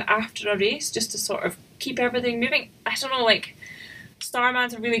will use it after a race just to sort of keep everything moving. I don't know, like,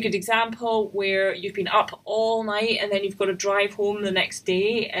 Starman's a really good example where you've been up all night and then you've got to drive home the next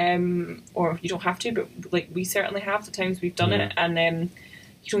day, or you don't have to, but like we certainly have the times we've done it, and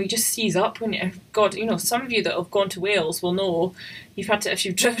you just seize up when some of you that have gone to Wales will know if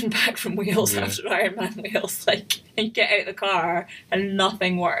you've driven back from Wales after Ironman Wales, like, you get out of the car and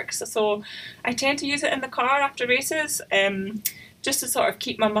nothing works. So I tend to use it in the car after races, just to sort of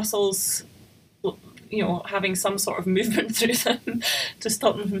keep my muscles, having some sort of movement through them to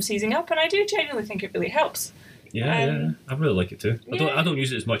stop them from seizing up, and I do genuinely think it really helps. Yeah, I really like it too. I don't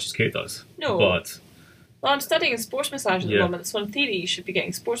use it as much as Kate does. No, but well, I'm studying sports massage at the moment, so in theory you should be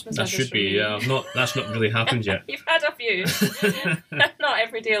getting sports massages. That should be, yeah. That's not really happened yet. You've had a few. Not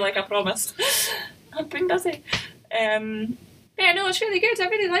every day, like I promised. I'm being busy. Yeah, no, it's really good. I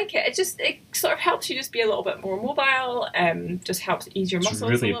really like it. It sort of helps you just be a little bit more mobile. Just helps ease your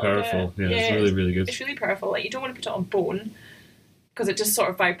muscles. It's really powerful. Yeah, it's really, really good. It's really powerful. Like, you don't want to put it on bone because it just sort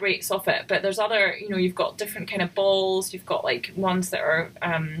of vibrates off it. But there's other, you've got different kind of balls. You've got like ones that are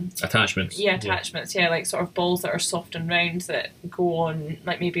attachments. Yeah, attachments. Yeah, like sort of balls that are soft and round that go on,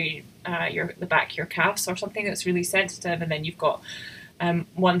 like maybe the back of your calves or something that's really sensitive, and then you've got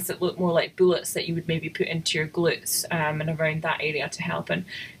ones that look more like bullets that you would maybe put into your glutes and around that area to help. And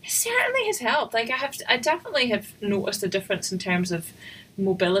it certainly has helped. Like, I definitely have noticed a difference in terms of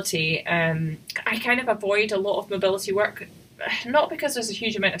mobility. I kind of avoid a lot of mobility work, not because there's a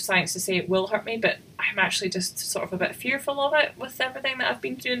huge amount of science to say it will hurt me, but I'm actually just sort of a bit fearful of it with everything that I've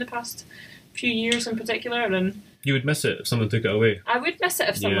been doing the past few years in particular. And you would miss it if someone took it away. I would miss it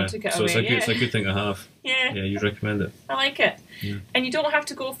if someone took it away. So it's a good thing to have. Yeah. Yeah, you'd recommend it. I like it. Yeah. And you don't have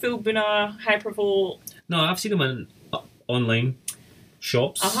to go full Buna, Hypervolt. No, I've seen them in online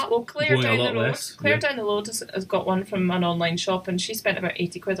shops. Well, Claire down the road. Less. Claire down the road has got one from an online shop, and she spent about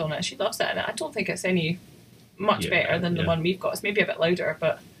 80 quid on it. She loves it, and I don't think it's any much better than the one we've got. It's maybe a bit louder,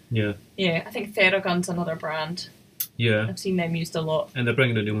 but yeah, I think Theragun's another brand. Yeah. I've seen them used a lot. And they're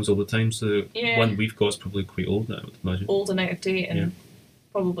bringing out new ones all the time, so the Yeah. one we've got is probably quite old now, I would imagine. Old and out of date, and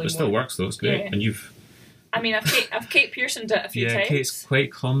probably It still more. works though, it's great. Yeah. And you've... I mean, I've Kate Pearsoned it a few times. Kate's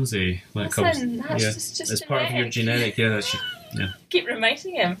quite clumsy when it comes... Listen, that's just it's part of your genetic, yeah. Keep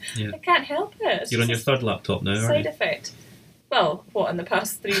reminding him. Yeah. I can't help it. It's You're on your just third laptop now, a aren't side you? effect. Well, what, in the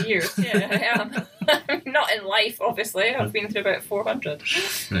past 3 years? Yeah, I am. Not in life, obviously. I've been through about 400.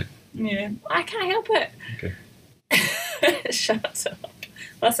 Right. Yeah. I can't help it. Okay. Shut up.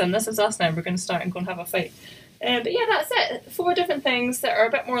 Listen, this is us now. We're going to start and go and have a fight. But yeah, that's it. 4 different things that are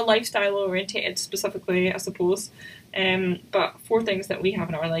a bit more lifestyle orientated specifically, I suppose. But 4 things that we have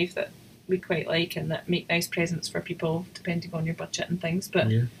in our life that we quite like and that make nice presents for people depending on your budget and things. But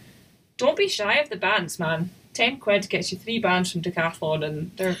don't be shy of the bands, man. 10 quid gets you 3 bands from Decathlon,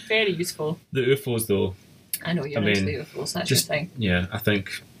 and they're very useful. The UFOs though. I know you're into the UFOs, that's your thing. Yeah, I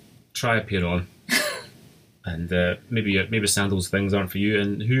think try a pair on. And maybe sandals things aren't for you,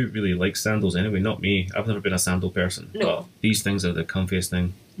 and who really likes sandals anyway? Not me. I've never been a sandal person. No. But these things are the comfiest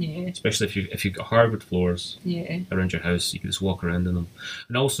thing. Yeah. Especially if you've got hardwood floors around your house, you can just walk around in them.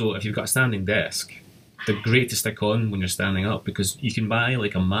 And also, if you've got a standing desk, they're great to stick on when you're standing up, because you can buy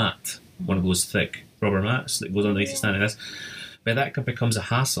like a mat, one of those thick rubber mats that goes underneath your standing desk. But that becomes a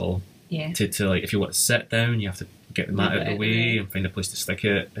hassle. Yeah. To like, if you want to sit down, you have to get the mat out of the way and find a place to stick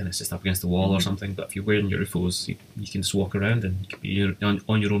it, and it's just up against the wall or something. But if you're wearing your UFOs, you can just walk around and you can be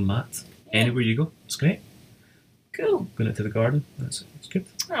on your own mat anywhere you go. It's great. Cool. Going out to the garden, it's good.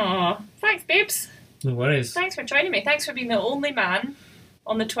 Aw, thanks, babes. No worries. Thanks for joining me. Thanks for being the only man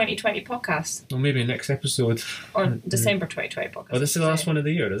on the 2020 podcast. Well, maybe next episode. Or December 2020 podcast. Oh, this is the last one of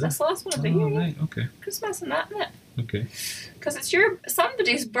the year, is it? That's the last one of the year, yeah. Right, okay. Christmas and that, isn't it? Okay. Because it's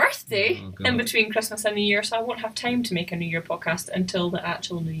somebody's birthday in between Christmas and New Year, so I won't have time to make a New Year podcast until the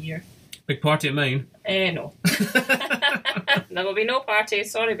actual New Year. Big party at mine? No. There will be no party,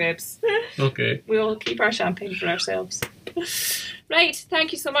 sorry babes. Okay. We'll keep our champagne for ourselves. Right,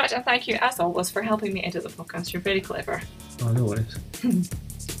 thank you so much, and thank you as always for helping me edit the podcast. You're very clever. Oh, no worries.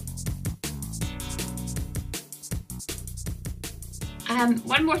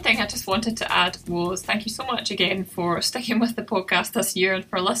 One more thing I just wanted to add was thank you so much again for sticking with the podcast this year and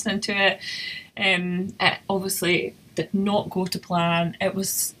for listening to it. It obviously did not go to plan. It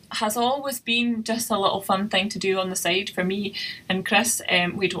has always been just a little fun thing to do on the side for me and Chris.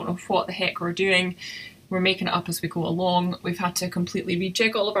 We don't know what the heck we're doing. We're making it up as we go along. We've had to completely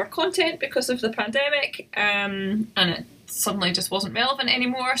rejig all of our content because of the pandemic, and it suddenly just wasn't relevant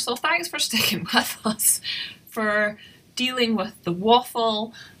anymore. So thanks for sticking with us, for dealing with the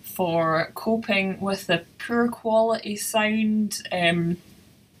waffle, for coping with the poor quality sound.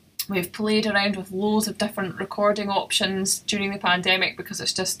 We've played around with loads of different recording options during the pandemic because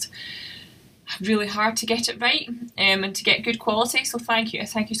it's just really hard to get it right and to get good quality. So thank you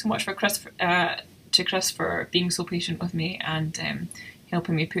so much for Chris for being so patient with me and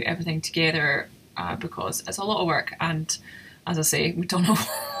helping me put everything together because it's a lot of work, and as I say, we don't know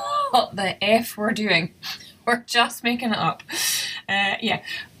what the F we're doing. We're just making it up.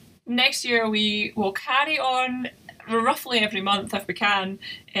 Next year we will carry on roughly every month if we can.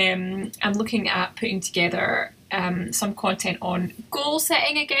 I'm looking at putting together some content on goal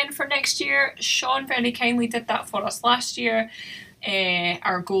setting again for next year. Sean very kindly did that for us last year.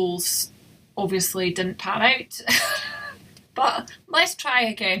 Our goals obviously didn't pan out. But let's try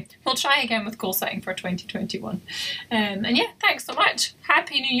again. We'll try again with goal setting for 2021. And yeah, thanks so much.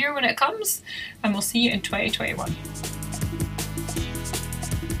 Happy New Year when it comes, and we'll see you in 2021.